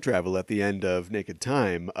invent time travel at the end of Naked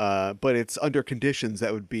Time, but it's under conditions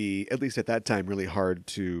that would be, at least at that time, really hard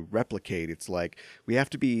to replicate. It's like we have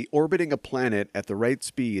to be orbiting a planet at the right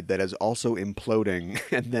speed that is also imploding,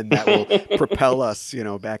 and then that will propel us,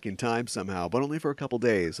 back in time somehow, but only for a couple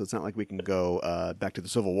days. So it's not like we can go back to the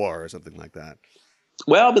Civil War or something like that.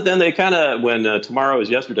 Well, but then they kind of, when Tomorrow is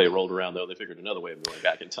Yesterday rolled around, though, they figured another way of going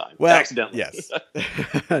back in time. Well, accidentally. Yes.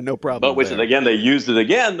 No problem. But which, there. again, they used it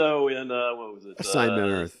again, though, in, what was it? Assignment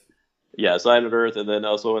Earth. Yeah, Assignment Earth, and then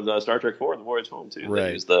also in Star Trek IV, The Voyage Home, too. Right.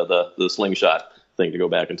 They used the slingshot thing to go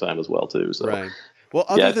back in time as well, too. So. Right. Well,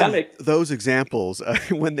 other than those examples,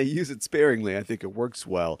 when they use it sparingly, I think it works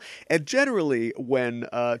well. And generally, when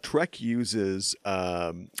Trek uses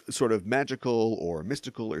sort of magical or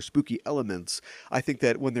mystical or spooky elements, I think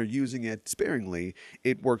that when they're using it sparingly,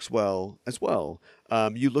 it works well as well.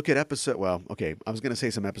 You look at I was going to say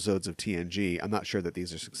some episodes of TNG. I'm not sure that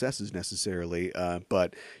these are successes necessarily,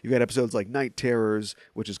 but you've got episodes like Night Terrors,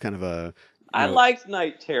 which is kind of a... I liked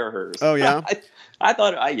Night Terrors. Oh, yeah? I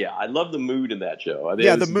thought, I love the mood in that show. I mean,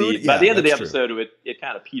 yeah, the mood. By the end of the episode, it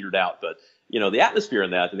kind of petered out. But, the atmosphere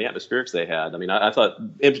in that and the atmospherics they had. I mean, I thought,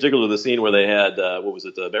 in particular, the scene where they had,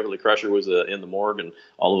 Beverly Crusher was in the morgue and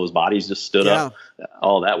all of those bodies just stood up.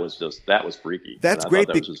 Oh, that was freaky. That's great.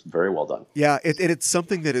 That was just very well done. Yeah, it's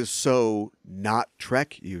something that is so not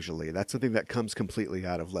Trek usually. That's something that comes completely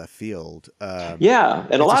out of left field. And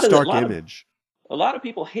a lot of image. A lot of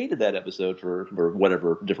people hated that episode for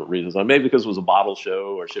whatever different reasons. Maybe because it was a bottle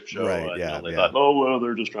show or ship show. Right, and, they thought, oh, well,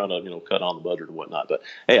 they're just trying to, cut on the budget and whatnot. But,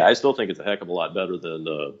 hey, I still think it's a heck of a lot better than,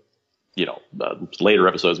 later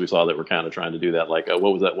episodes we saw that were kind of trying to do that. Like,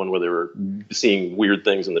 what was that one where they were seeing weird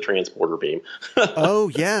things in the transporter beam?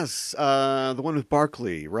 Oh, yes. The one with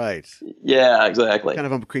Barclay, right. Yeah, exactly. Kind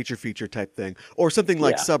of a creature feature type thing. Or something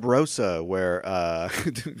like Sub Rosa, where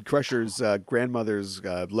Crusher's grandmother's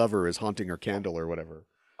lover is haunting her candle or whatever.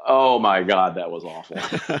 Oh my God, that was awful.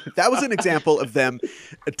 That was an example of them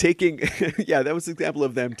taking,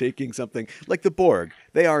 something like the Borg.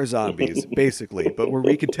 They are zombies, basically, but we're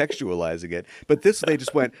recontextualizing it. But this, they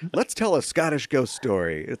just went, let's tell a Scottish ghost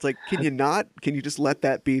story. It's like, can you just let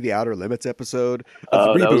that be the Outer Limits episode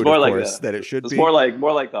of the reboot, of course, that it should be? It's more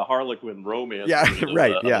like the Harlequin romance. Yeah,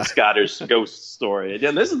 right, the Scottish ghost story.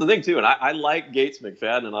 And this is the thing, too, and I like Gates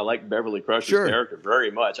McFadden and I like Beverly Crusher's character very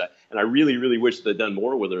much. And I really, really wish they'd done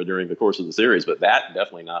more with her during the course of the series, but that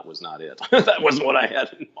definitely was not it. That wasn't what I had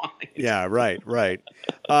in mind. Yeah, right.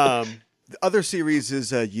 The other series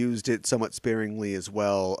is used it somewhat sparingly as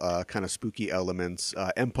well, kind of spooky elements.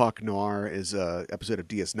 Empok Noir is an episode of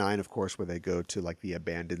DS9, of course, where they go to like the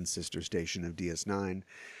abandoned sister station of DS9,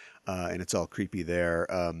 and it's all creepy there.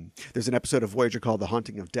 There's an episode of Voyager called The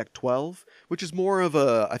Haunting of Deck 12, which is more of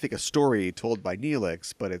I think a story told by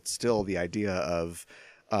Neelix, but it's still the idea of,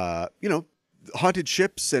 haunted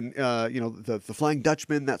ships and the Flying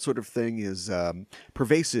Dutchman, that sort of thing is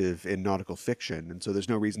pervasive in nautical fiction, and so there's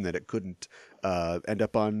no reason that it couldn't end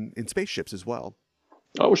up in spaceships as well.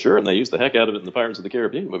 Oh, sure, and they used the heck out of it in the Pirates of the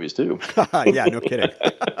Caribbean movies too. Yeah, no kidding.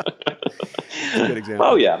 That's a good example.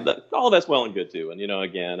 Oh yeah, all that's well and good too. And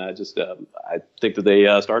again, I just I think that they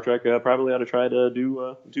Star Trek probably ought to try to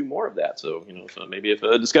do more of that. So so maybe if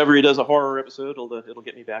Discovery does a horror episode, it'll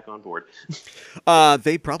get me back on board.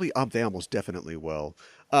 They almost definitely will.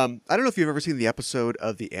 I don't know if you've ever seen the episode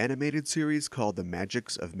of the animated series called The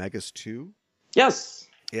Magics of Megas 2. Yes.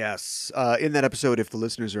 Yes. In that episode, if the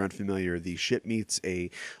listeners are unfamiliar, the ship meets a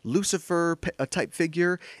Lucifer type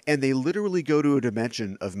figure, and they literally go to a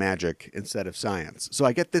dimension of magic instead of science. So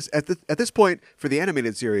I get this at this point for the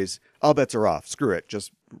animated series, all bets are off. Screw it.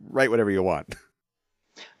 Just write whatever you want.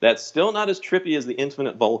 That's still not as trippy as the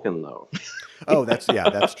Infinite Vulcan, though. Oh, that's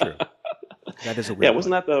true. That is a weird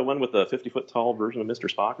wasn't that the one with the 50-foot tall version of Mr.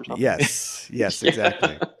 Spock or something? Yes,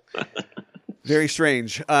 exactly. Very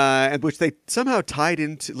strange, and which they somehow tied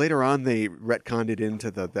into later on. They retconned it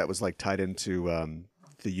into that was like tied into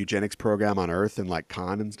the eugenics program on Earth and like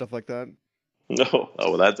Khan and stuff like that. No,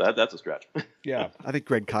 oh, well, that's a stretch. Yeah, I think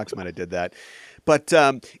Greg Cox might have did that. But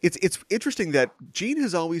it's interesting that Gene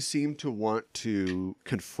has always seemed to want to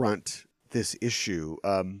confront this issue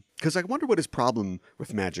because I wonder what his problem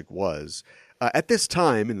with magic was. At this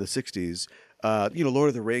time in the 60s, Lord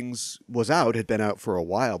of the Rings had been out for a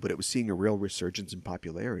while, but it was seeing a real resurgence in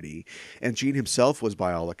popularity. And Gene himself was,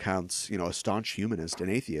 by all accounts, a staunch humanist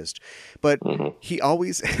and atheist. But he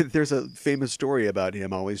always, there's a famous story about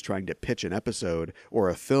him always trying to pitch an episode or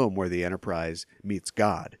a film where the Enterprise meets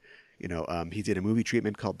God. He did a movie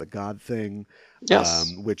treatment called The God Thing,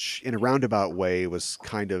 Yes. which in a roundabout way was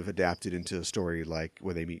kind of adapted into a story like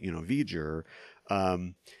where they meet, V'ger.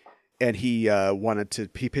 And he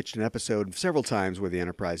he pitched an episode several times where the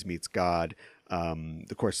Enterprise meets God.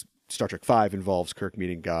 Of course, Star Trek V involves Kirk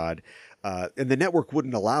meeting God. And the network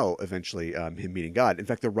wouldn't allow eventually him meeting God. In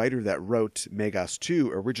fact, the writer that wrote Megas 2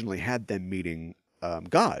 originally had them meeting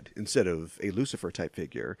God instead of a Lucifer type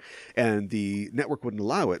figure. And the network wouldn't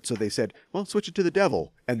allow it. So they said, well, switch it to the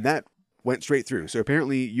devil. And that went straight through. So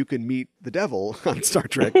apparently you can meet the devil on Star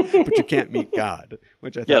Trek, but you can't meet God,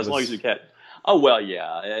 which I thought as long as you can. Oh, well,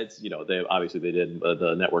 yeah. It's, they did.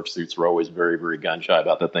 The network suits were always very, very gun shy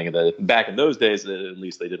about that thing. And back in those days, at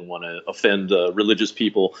least they didn't want to offend religious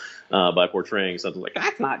people by portraying something like,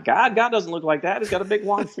 that's not God. God doesn't look like that. He's got a big,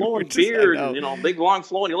 long, flowing beard, and, big, long,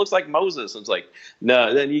 flowing. He looks like Moses. And it's like,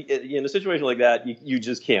 no, then in a situation like that, you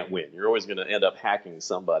just can't win. You're always going to end up hacking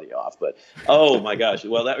somebody off. But, oh, my gosh.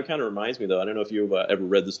 Well, that kind of reminds me, though. I don't know if you've ever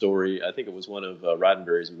read the story. I think it was one of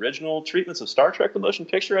Roddenberry's original treatments of Star Trek, the motion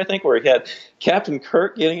picture, I think, where he had Captain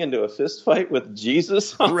Kirk getting into a fist fight with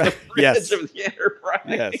Jesus on the bridge of the Enterprise.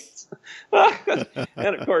 Yes.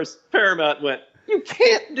 And of course, Paramount went, you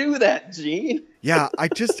can't do that, Gene. Yeah, I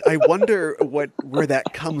wonder where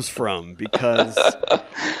that comes from because I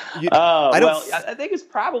think it's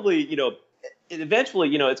probably,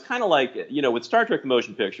 eventually, it's kind of like, with Star Trek the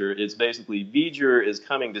motion picture, it's basically V'ger is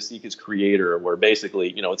coming to seek his creator, where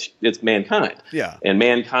basically, it's mankind. Yeah. And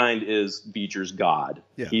mankind is V'ger's God.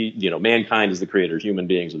 Yeah. Mankind is the creator. Human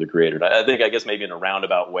beings are the creator. I guess maybe in a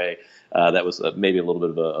roundabout way, that was maybe a little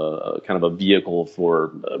bit of a kind of a vehicle for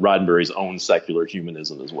Roddenberry's own secular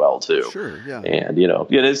humanism as well, too. Sure, yeah. And,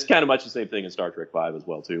 it's kind of much the same thing in Star Trek V as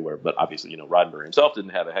well, too, but obviously, Roddenberry himself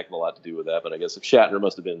didn't have a heck of a lot to do with that, but I guess Shatner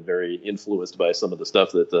must have been very influenced by some of the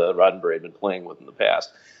stuff that Roddenberry had been playing with in the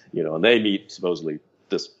past, and they meet supposedly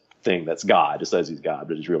this thing that's God. It says he's God,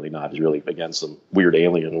 but he's really not. He's really, again, some weird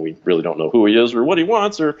alien, and we really don't know who he is or what he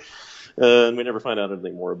wants, and we never find out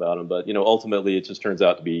anything more about him. But, ultimately it just turns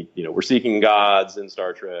out to be, we're seeking gods in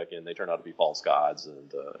Star Trek, and they turn out to be false gods.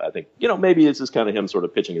 And I think, maybe it's just kind of him sort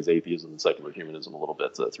of pitching his atheism and secular humanism a little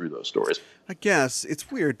bit through those stories. I guess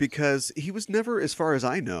it's weird because he was never, as far as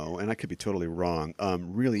I know, and I could be totally wrong,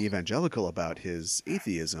 really evangelical about his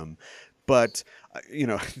atheism. But,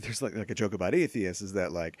 there's like a joke about atheists is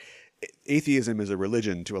that like atheism is a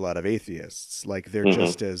religion to a lot of atheists. Like they're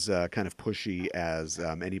just as kind of pushy as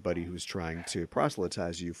anybody who's trying to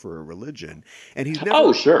proselytize you for a religion. And he's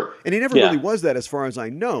never, and he never really was that as far as I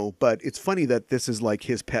know. But it's funny that this is like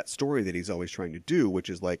his pet story that he's always trying to do, which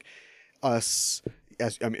is like us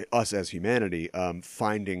as humanity,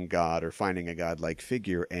 finding God or finding a God-like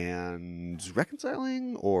figure and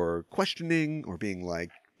reconciling or questioning or being like,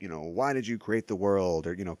 why did you create the world?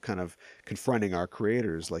 Or, kind of confronting our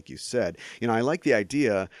creators, like you said. I like the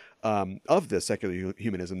idea of the secular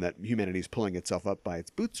humanism that humanity is pulling itself up by its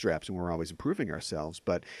bootstraps and we're always improving ourselves.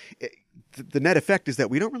 But the net effect is that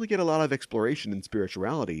we don't really get a lot of exploration in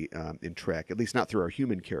spirituality in Trek, at least not through our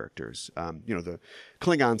human characters. The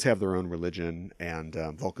Klingons have their own religion and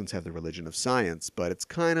Vulcans have the religion of science, but it's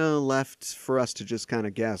kind of left for us to just kind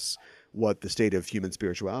of guess what the state of human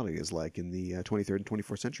spirituality is like in the 23rd and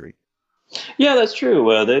 24th century. Yeah, that's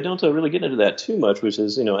true. They don't really get into that too much, which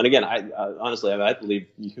is, and again, I honestly, I believe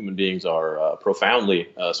human beings are profoundly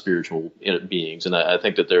spiritual beings. And I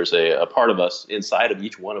think that there's a part of us inside of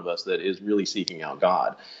each one of us that is really seeking out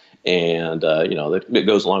God. And, it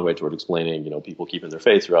goes a long way toward explaining, people keeping their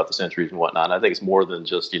faith throughout the centuries and whatnot. And I think it's more than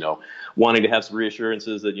just, wanting to have some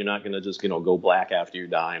reassurances that you're not going to just, go black after you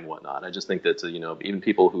die and whatnot. I just think that, even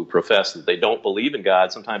people who profess that they don't believe in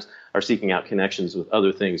God sometimes are seeking out connections with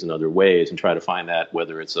other things in other ways and try to find that,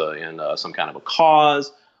 whether it's in some kind of a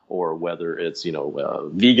cause or whether it's,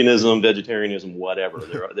 veganism, vegetarianism,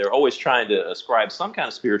 whatever. They're always trying to ascribe some kind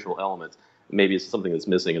of spiritual element. Maybe it's something that's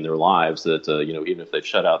missing in their lives that, even if they've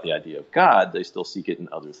shut out the idea of God, they still seek it in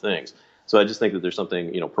other things. So I just think that there's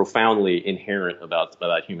something, profoundly inherent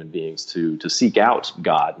about human beings to seek out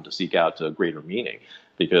God and to seek out greater meaning,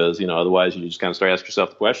 because otherwise you just kind of start asking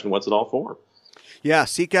yourself the question, what's it all for? Yeah,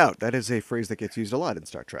 seek out. That is a phrase that gets used a lot in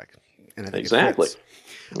Star Trek, and I think Exactly. it fits.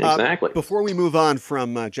 Exactly. Before we move on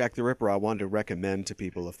from Jack the Ripper, I wanted to recommend to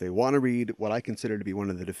people, if they want to read what I consider to be one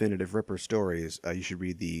of the definitive Ripper stories, you should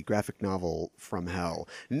read the graphic novel From Hell.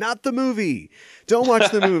 Not the movie. Don't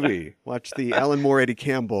watch the movie. Watch the Alan Moore Eddie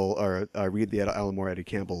Campbell, or read the Alan Moore Eddie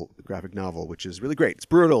Campbell graphic novel, which is really great. It's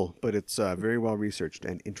brutal, but it's very well researched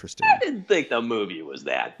and interesting. I didn't think the movie was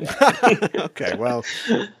that bad. Okay, well.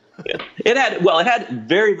 It had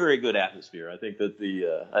very, very good atmosphere. I think that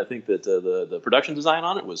the production design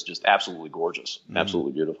on it was just absolutely gorgeous,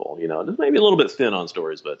 absolutely beautiful. Just maybe a little bit thin on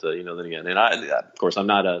stories, but then again, and of course, I'm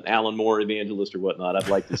not an Alan Moore evangelist or whatnot. I've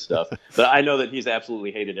liked his stuff, but I know that he's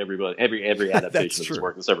absolutely hated every adaptation of his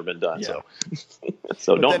work that's ever been done. Yeah.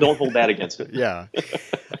 So don't hold that against him. Yeah.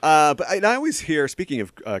 But I always hear, speaking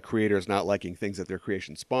of creators not liking things that their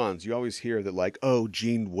creation spawns, you always hear that, like, oh,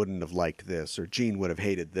 Gene wouldn't have liked this, or Gene would have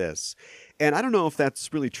hated this. And I don't know if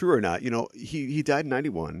that's really true or not. He died in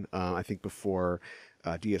 91, I think before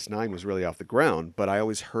DS9 was really off the ground, but I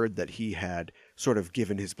always heard that he had sort of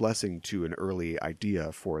given his blessing to an early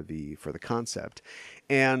idea for the concept.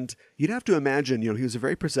 And you'd have to imagine, he was a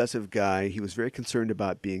very possessive guy. He was very concerned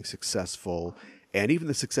about being successful, and even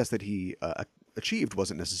the success that he achieved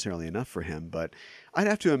wasn't necessarily enough for him. But I'd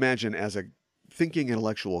have to imagine, as a thinking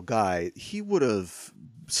intellectual guy, he would have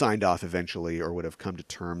signed off eventually, or would have come to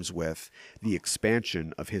terms with the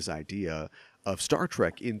expansion of his idea of Star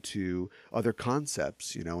Trek into other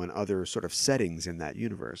concepts, and other sort of settings in that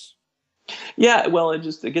universe. Yeah, well, it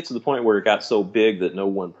gets to the point where it got so big that no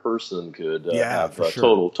one person could have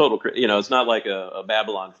total. It's not like a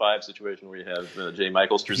Babylon 5 situation where you have J.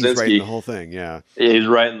 Michael Straczynski. He's writing the whole thing, yeah. He's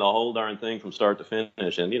writing the whole darn thing from start to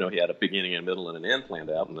finish, and he had a beginning, a middle, and an end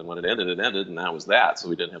planned out, and then when it ended, and that was that. So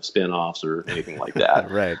we didn't have spin-offs or anything like that.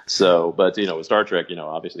 Right. So, but with Star Trek,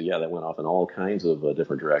 obviously, that went off in all kinds of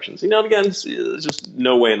different directions. Again, it's just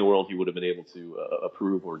no way in the world he would have been able to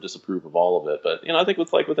approve or disapprove of all of it. But I think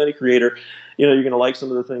with any creator, you're going to like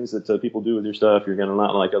some of the things that people do with your stuff. You're going to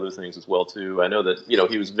not like other things as well, too. I know that,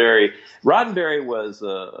 he was Roddenberry was,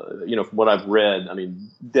 from what I've read,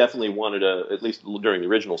 definitely wanted to, at least during the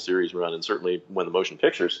original series run, and certainly when the motion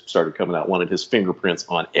pictures started coming out, wanted his fingerprints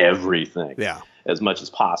on everything. Yeah. As much as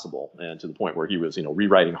possible, and to the point where he was,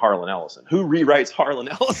 rewriting Harlan Ellison. Who rewrites Harlan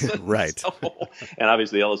Ellison? Right. And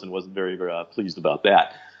obviously Ellison wasn't very, very pleased about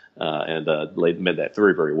that. And made that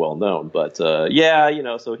very, very well known. But so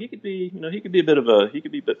he could be, he could be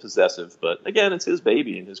a bit possessive. But again, it's his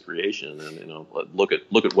baby and his creation, and look at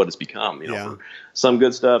what it's become. For some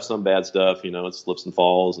good stuff, some bad stuff. It slips and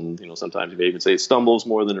falls, and sometimes you may even say it stumbles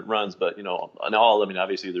more than it runs. But in all,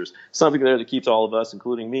 obviously there's something there that keeps all of us,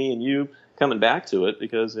 including me and you, coming back to it,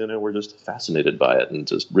 because we're just fascinated by it and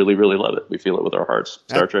just really, really love it. We feel it with our hearts.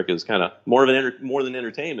 Star Trek is kind of more than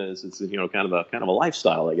entertainment. It's kind of a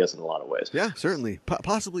lifestyle, I guess, in a lot of ways. Yeah, certainly,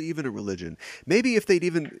 possibly even a religion. Maybe if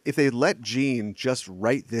they let Gene just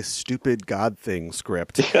write this stupid God thing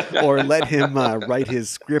script, or let him write his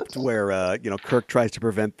script where Kirk tries to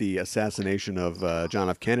prevent the assassination of John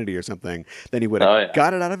F. Kennedy or something, then he would have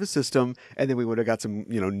got it out of his system, and then we would have got some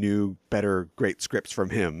new, better, great scripts from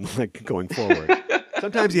him, like going forward.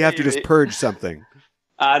 Sometimes you have to just purge something.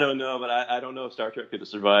 I don't know, but I don't know if Star Trek could have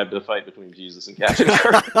survived the fight between Jesus and Captain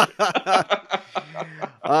Kirk.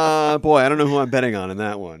 Boy, I don't know who I'm betting on in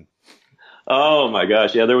that one. Oh my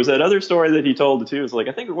gosh, yeah. There was that other story that he told too. It's like,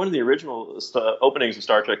 I think one of the original openings of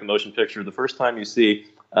Star Trek: The Motion Picture. The first time you see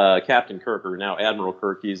Captain Kirk, or now Admiral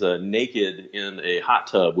Kirk, he's naked in a hot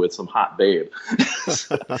tub with some hot babe.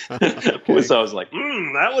 So I was like,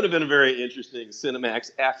 that would have been a very interesting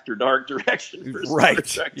Cinemax After Dark direction for Star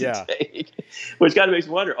Trek to take. Which kind of makes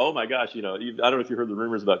me wonder. Oh my gosh, I don't know if you heard the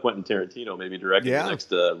rumors about Quentin Tarantino maybe directing the next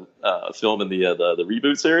film in the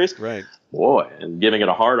reboot series. Right. Boy, and giving it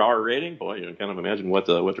a hard R rating. Boy, you can kind of imagine what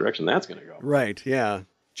direction that's going to go. Right. Yeah.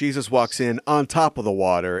 Jesus walks in on top of the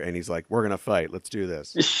water, and he's like, we're going to fight. Let's do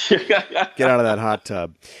this. Get out of that hot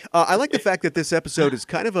tub. I like the fact that this episode is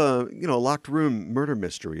kind of a locked room murder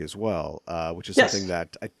mystery as well, which is something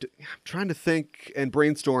that I'm trying to think and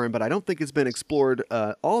brainstorm, but I don't think it's been explored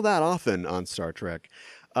all that often on Star Trek.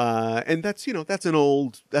 And that's an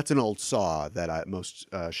old saw that most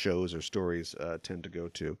shows or stories tend to go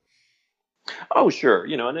to. Oh, sure.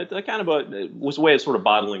 And it kind of it was a way of sort of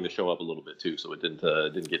bottling the show up a little bit too, so it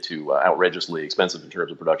didn't get too outrageously expensive in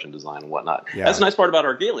terms of production design and whatnot. Yeah. That's the nice part about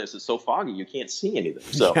Argalius. It's so foggy you can't see anything.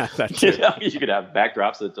 So Yeah, that's it. you could have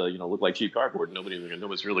backdrops that look like cheap cardboard. And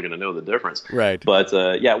nobody's really going to know the difference. Right. But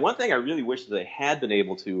one thing I really wish that they had been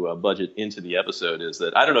able to budget into the episode is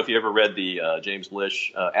that I don't know if you ever read the James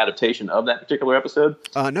Blish adaptation of that particular episode.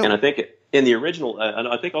 No. And I think in the original, and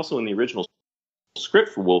I think also in the original script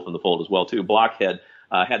for Wolf in the Fold as well too. Blockhead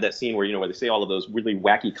had that scene where where they say all of those really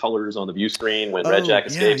wacky colors on the view screen when Red Jack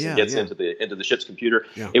escapes and gets into the ship's computer.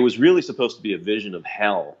 Yeah. It was really supposed to be a vision of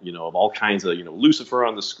hell, of all kinds of Lucifer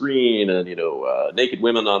on the screen and naked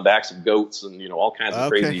women on backs of goats and all kinds of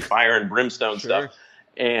crazy fire and brimstone stuff.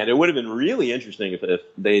 And it would have been really interesting if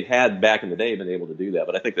they'd had back in the day been able to do that.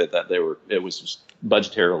 But I think that it was just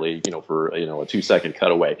budgetarily, for a 2-second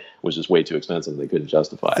cutaway was just way too expensive. They couldn't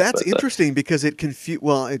justify it. That's interesting because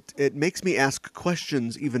it makes me ask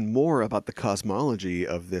questions even more about the cosmology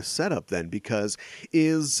of this setup then, because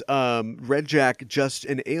is Red Jack just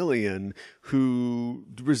an alien who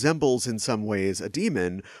resembles in some ways a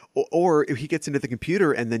demon, or if he gets into the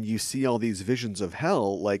computer and then you see all these visions of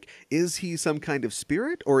hell, like, is he some kind of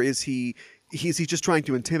spirit, or is he just trying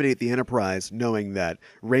to intimidate the Enterprise, knowing that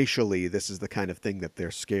racially this is the kind of thing that they're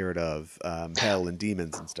scared of, hell and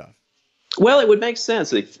demons and stuff? Well, it would make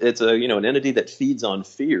sense. It's an entity that feeds on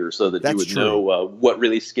fear, so that you would know what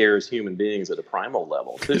really scares human beings at a primal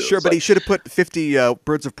level too. Sure, but he should have put 50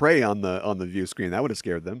 birds of prey on the view screen. That would have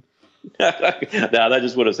scared them. No, that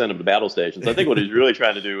just would have sent them to battle stations. I think what he's really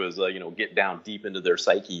trying to do is, get down deep into their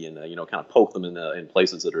psyche and, kind of poke them in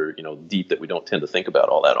places that are, deep that we don't tend to think about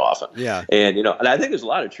all that often. Yeah. And, and I think there's a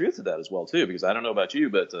lot of truth to that as well, too, because I don't know about you,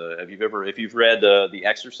 but if you've read The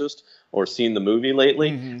Exorcist or seen the movie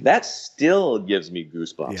lately, that still gives me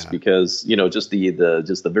goosebumps because, just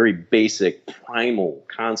the very basic primal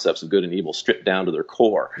concepts of good and evil stripped down to their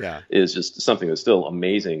core is just something that's still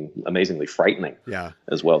amazingly frightening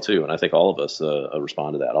as well, too. And I think all of us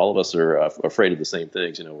respond to that. All of us are afraid of the same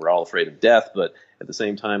things. We're all afraid of death, but at the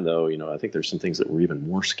same time, though, I think there's some things that we're even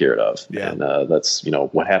more scared of. Yeah. And that's,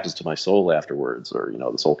 what happens to my soul afterwards, or,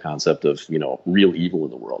 this whole concept of, real evil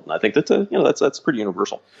in the world. And I think that's pretty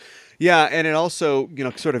universal. Yeah, and it also,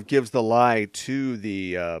 sort of gives the lie to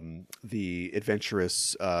the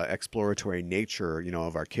adventurous, exploratory nature,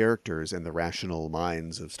 of our characters and the rational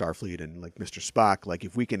minds of Starfleet and like Mr. Spock. Like,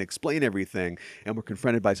 if we can explain everything and we're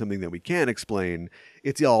confronted by something that we can't explain,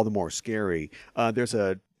 it's all the more scary. There's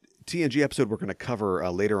a TNG episode we're going to cover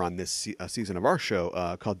later on this season of our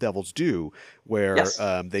show called Devil's Due, where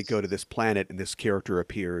they go to this planet and this character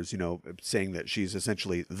appears, saying that she's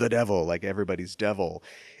essentially the devil, like everybody's devil.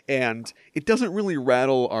 And it doesn't really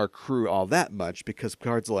rattle our crew all that much because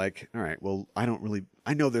Picard's like, all right, well, I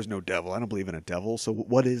know there's no devil. I don't believe in a devil. So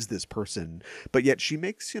what is this person? But yet she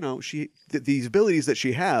makes, these abilities that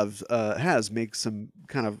she has make some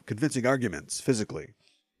kind of convincing arguments physically.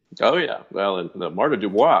 Oh yeah, well, and Marta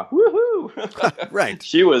Dubois, woohoo! Right,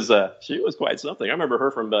 she was quite something. I remember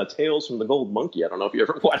her from Tales from the Gold Monkey. I don't know if you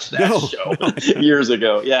ever watched that show years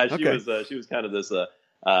ago. Yeah, she was kind of this,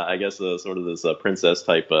 I guess, sort of this princess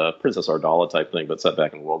Ardala type thing, but set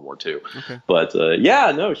back in World War II. Okay. But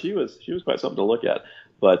she was quite something to look at.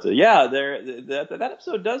 But that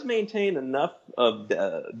episode does maintain enough of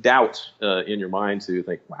doubt in your mind to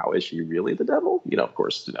think, wow, is she really the devil? Of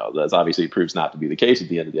course, that's obviously proves not to be the case at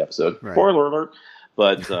the end of the episode. Right. Spoiler alert.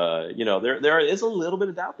 But, there is a little bit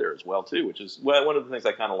of doubt there as well, too, which is one of the things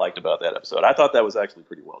I kind of liked about that episode. I thought that was actually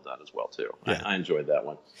pretty well done as well, too. Yeah. I enjoyed that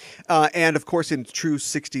one. And, of course, in true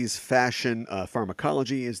 60s fashion,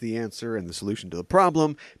 pharmacology is the answer and the solution to the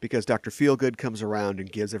problem, because Dr. Feelgood comes around and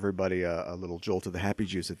gives everybody a little jolt of the happy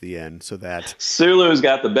juice at the end so that... Sulu's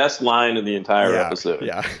got the best line in the entire episode.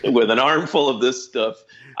 Yeah. With an armful of this stuff,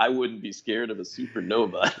 I wouldn't be scared of a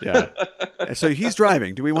supernova. Yeah. So he's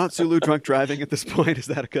driving. Do we want Sulu drunk driving at this point? Is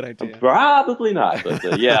that a good idea? Probably not. But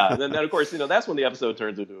and then of course, that's when the episode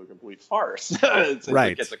turns into a complete farce. It's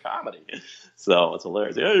a comedy. So it's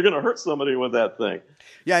hilarious. Yeah, you're going to hurt somebody with that thing.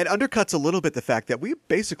 Yeah, it undercuts a little bit the fact that we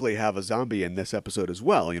basically have a zombie in this episode as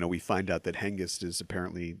well. We find out that Hengist is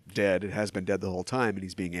apparently dead. It has been dead the whole time, and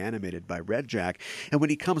he's being animated by Red Jack. And when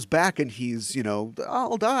he comes back and he's,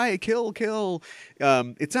 I'll die, kill.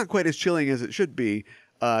 It's not quite as chilling as it should be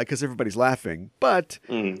because everybody's laughing. But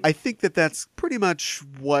I think that's pretty much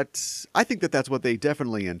what they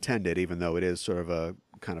definitely intended, even though it is sort of a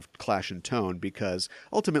kind of clash in tone, because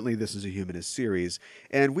ultimately this is a humanist series,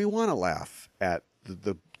 and we want to laugh at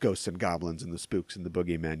the ghosts and goblins and the spooks and the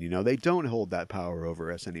boogeymen. They don't hold that power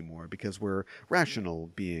over us anymore because we're rational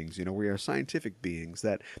beings. We are scientific beings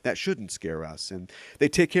that shouldn't scare us. And they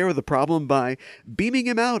take care of the problem by beaming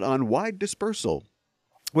him out on wide dispersal.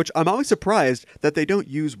 Which I'm always surprised that they don't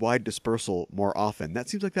use wide dispersal more often. That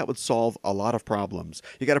seems like that would solve a lot of problems.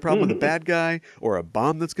 You got a problem with a bad guy or a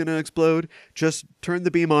bomb that's going to explode? Just turn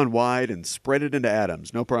the beam on wide and spread it into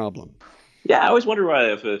atoms. No problem. Yeah, I always wonder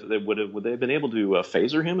why if they would they have been able to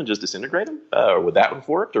phaser him and just disintegrate him, or would that have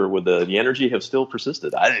worked, or would the energy have still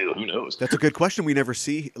persisted? Who knows? That's a good question. We never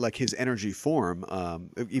see like his energy form,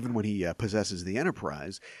 even when he possesses the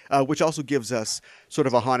Enterprise, which also gives us sort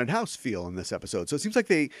of a haunted house feel in this episode. So it seems like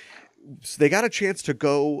they got a chance to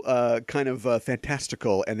go kind of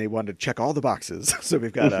fantastical, and they wanted to check all the boxes. So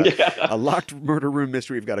we've got a locked murder room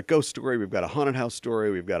mystery, we've got a ghost story, we've got a haunted house story,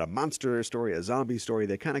 we've got a monster story, a zombie story.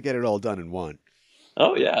 They kind of get it all done in one.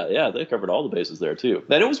 Oh, yeah, they covered all the bases there, too.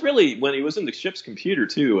 And it was really, when he was in the ship's computer,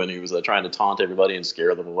 too, and he was trying to taunt everybody and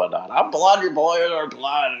scare them and whatnot. I'll blood your boy or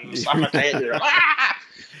blood and suffocate you.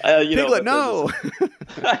 Piglet, no!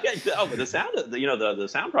 But the sound, the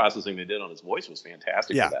sound processing they did on his voice was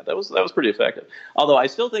fantastic. For that was pretty effective. Although I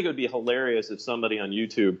still think it would be hilarious if somebody on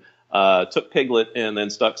YouTube took Piglet and then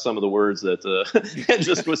stuck some of the words that and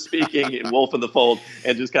just was speaking in Wolf in the Fold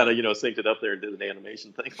and just kind of synced it up there and did an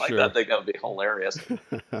animation thing like that. I think that would be hilarious.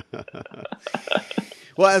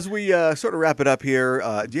 Well, as we sort of wrap it up here,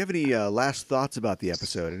 do you have any last thoughts about the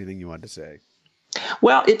episode? Anything you wanted to say?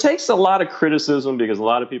 Well, it takes a lot of criticism because a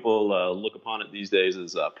lot of people look upon it these days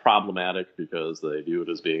as problematic because they view it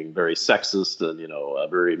as being very sexist and,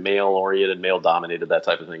 very male-oriented, male-dominated, that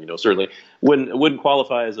type of thing. Certainly wouldn't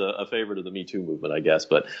qualify as a favorite of the Me Too movement, I guess.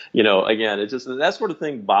 But, again, it just that sort of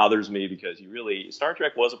thing bothers me because Star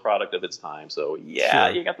Trek was a product of its time. So, Sure.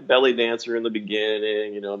 You got the belly dancer in the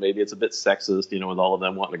beginning, maybe it's a bit sexist, with all of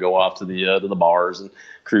them wanting to go off to the bars and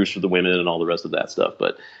cruise for the women and all the rest of that stuff.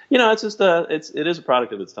 But, it's just it is a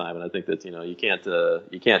product of its time, and I think that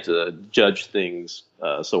you can't judge things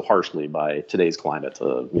so harshly by today's climate,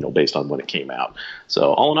 based on when it came out.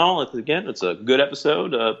 So all in all, it's a good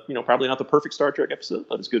episode. Probably not the perfect Star Trek episode,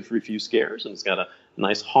 but it's good for a few scares, and it's got a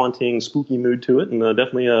nice haunting, spooky mood to it, and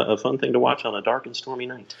definitely a fun thing to watch on a dark and stormy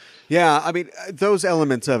night. Yeah, I mean, those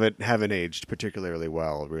elements of it haven't aged particularly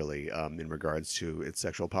well, really, in regards to its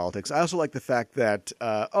sexual politics. I also like the fact that,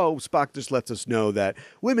 Spock just lets us know that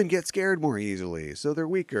women get scared more easily, so they're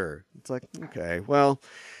weaker. It's like, okay, well,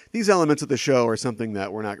 these elements of the show are something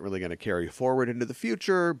that we're not really going to carry forward into the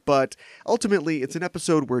future, but ultimately it's an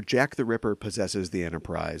episode where Jack the Ripper possesses the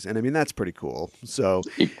Enterprise, and I mean, that's pretty cool. So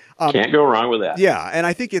can't go wrong with that. Yeah, and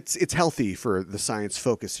I think it's healthy for the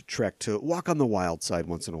science-focused Trek to walk on the wild side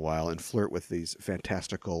once in a while and flirt with these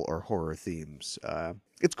fantastical or horror themes.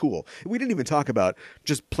 It's cool. We didn't even talk about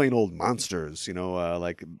just plain old monsters,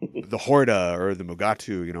 like the Horda or the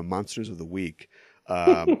Mugatu, monsters of the week.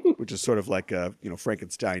 Which is sort of like a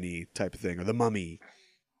Frankenstein-y type of thing, or the Mummy.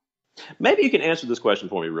 Maybe you can answer this question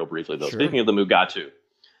for me real briefly, though. Sure. Speaking of the Mugatu,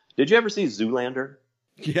 did you ever see Zoolander?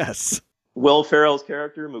 Yes. Will Ferrell's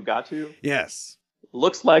character, Mugatu? Yes.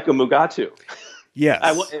 Looks like a Mugatu. Yes.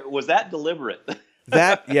 Was that deliberate?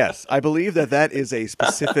 Yes. I believe that is a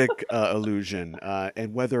specific allusion.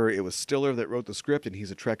 And whether it was Stiller that wrote the script and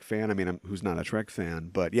he's a Trek fan, I mean, who's not a Trek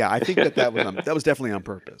fan? But yeah, I think that was definitely on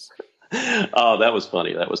purpose. Oh, that was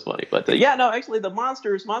funny. But actually, the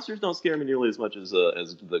monsters don't scare me nearly as much as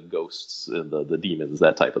the ghosts and the demons,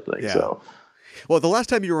 that type of thing. Yeah. So, well, the last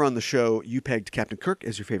time you were on the show, you pegged Captain Kirk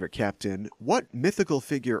as your favorite captain. What mythical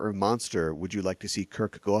figure or monster would you like to see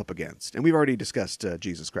Kirk go up against? And we've already discussed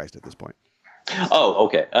Jesus Christ at this point. Oh,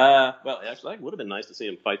 okay. Well, actually, it would have been nice to see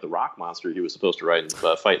him fight the rock monster he was supposed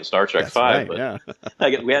to fight in Star Trek 5. Right,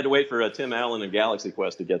 but we had to wait for Tim Allen and Galaxy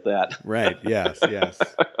Quest to get that. Right. Yes.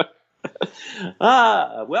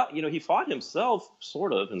 Well, he fought himself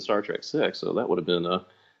sort of in Star Trek 6, so that would have been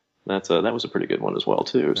that was a pretty good one as well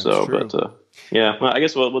too. That's so, true. But well, I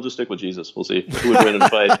guess we'll just stick with Jesus. We'll see who would win in a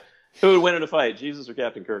fight. Who would win in a fight, Jesus or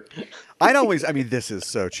Captain Kirk? This is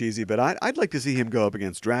so cheesy, but I'd like to see him go up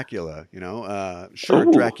against Dracula. Sure,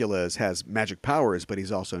 Ooh. Dracula has magic powers, but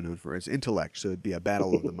he's also known for his intellect, so it'd be a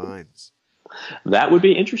battle of the minds. That would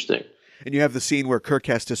be interesting. And you have the scene where Kirk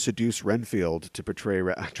has to seduce Renfield to portray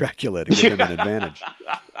Dracula to give him an advantage.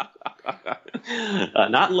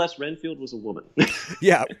 Not unless Renfield was a woman.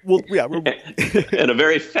 Yeah, well, and a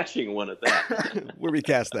very fetching one at that. we'll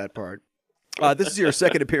recast that part. This is your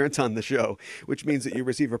second appearance on the show, which means that you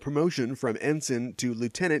receive a promotion from ensign to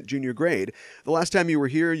lieutenant junior grade. The last time you were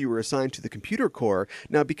here, you were assigned to the computer corps.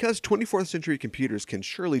 Now, because 24th century computers can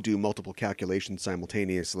surely do multiple calculations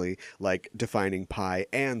simultaneously, like defining pi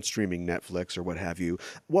and streaming Netflix or what have you,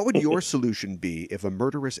 what would your solution be if a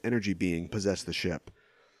murderous energy being possessed the ship?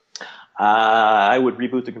 I would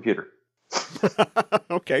reboot the computer.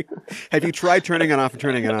 Okay. Have you tried turning it off and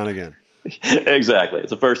turning it on again? Exactly.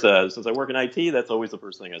 It's the first, since I work in IT, that's always the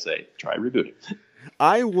first thing I say. Try rebooting.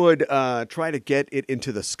 I would try to get it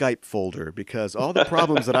into the Skype folder because all the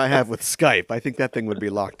problems that I have with Skype, I think that thing would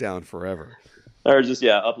be locked down forever. Or just,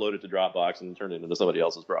 upload it to Dropbox and turn it into somebody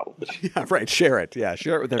else's problem. Yeah, right. Share it. Yeah,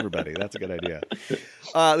 share it with everybody. That's a good idea.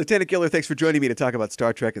 Lieutenant Giller, thanks for joining me to talk about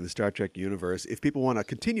Star Trek and the Star Trek universe. If people want to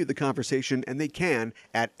continue the conversation, and they can,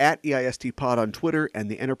 at EISTPod on Twitter and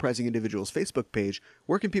the Enterprising Individuals Facebook page,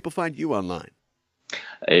 where can people find you online?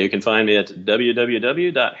 You can find me at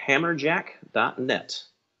www.hammerjack.net.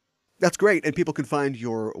 That's great. And people can find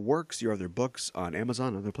your works, your other books on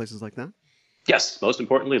Amazon, other places like that? Yes, most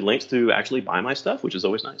importantly, links to actually buy my stuff, which is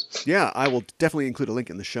always nice. Yeah, I will definitely include a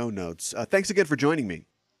link in the show notes. Thanks again for joining me.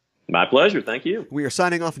 My pleasure. Thank you. We are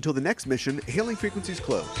signing off until the next mission. Hailing frequencies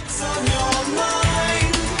closed. It's on your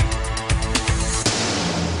mind.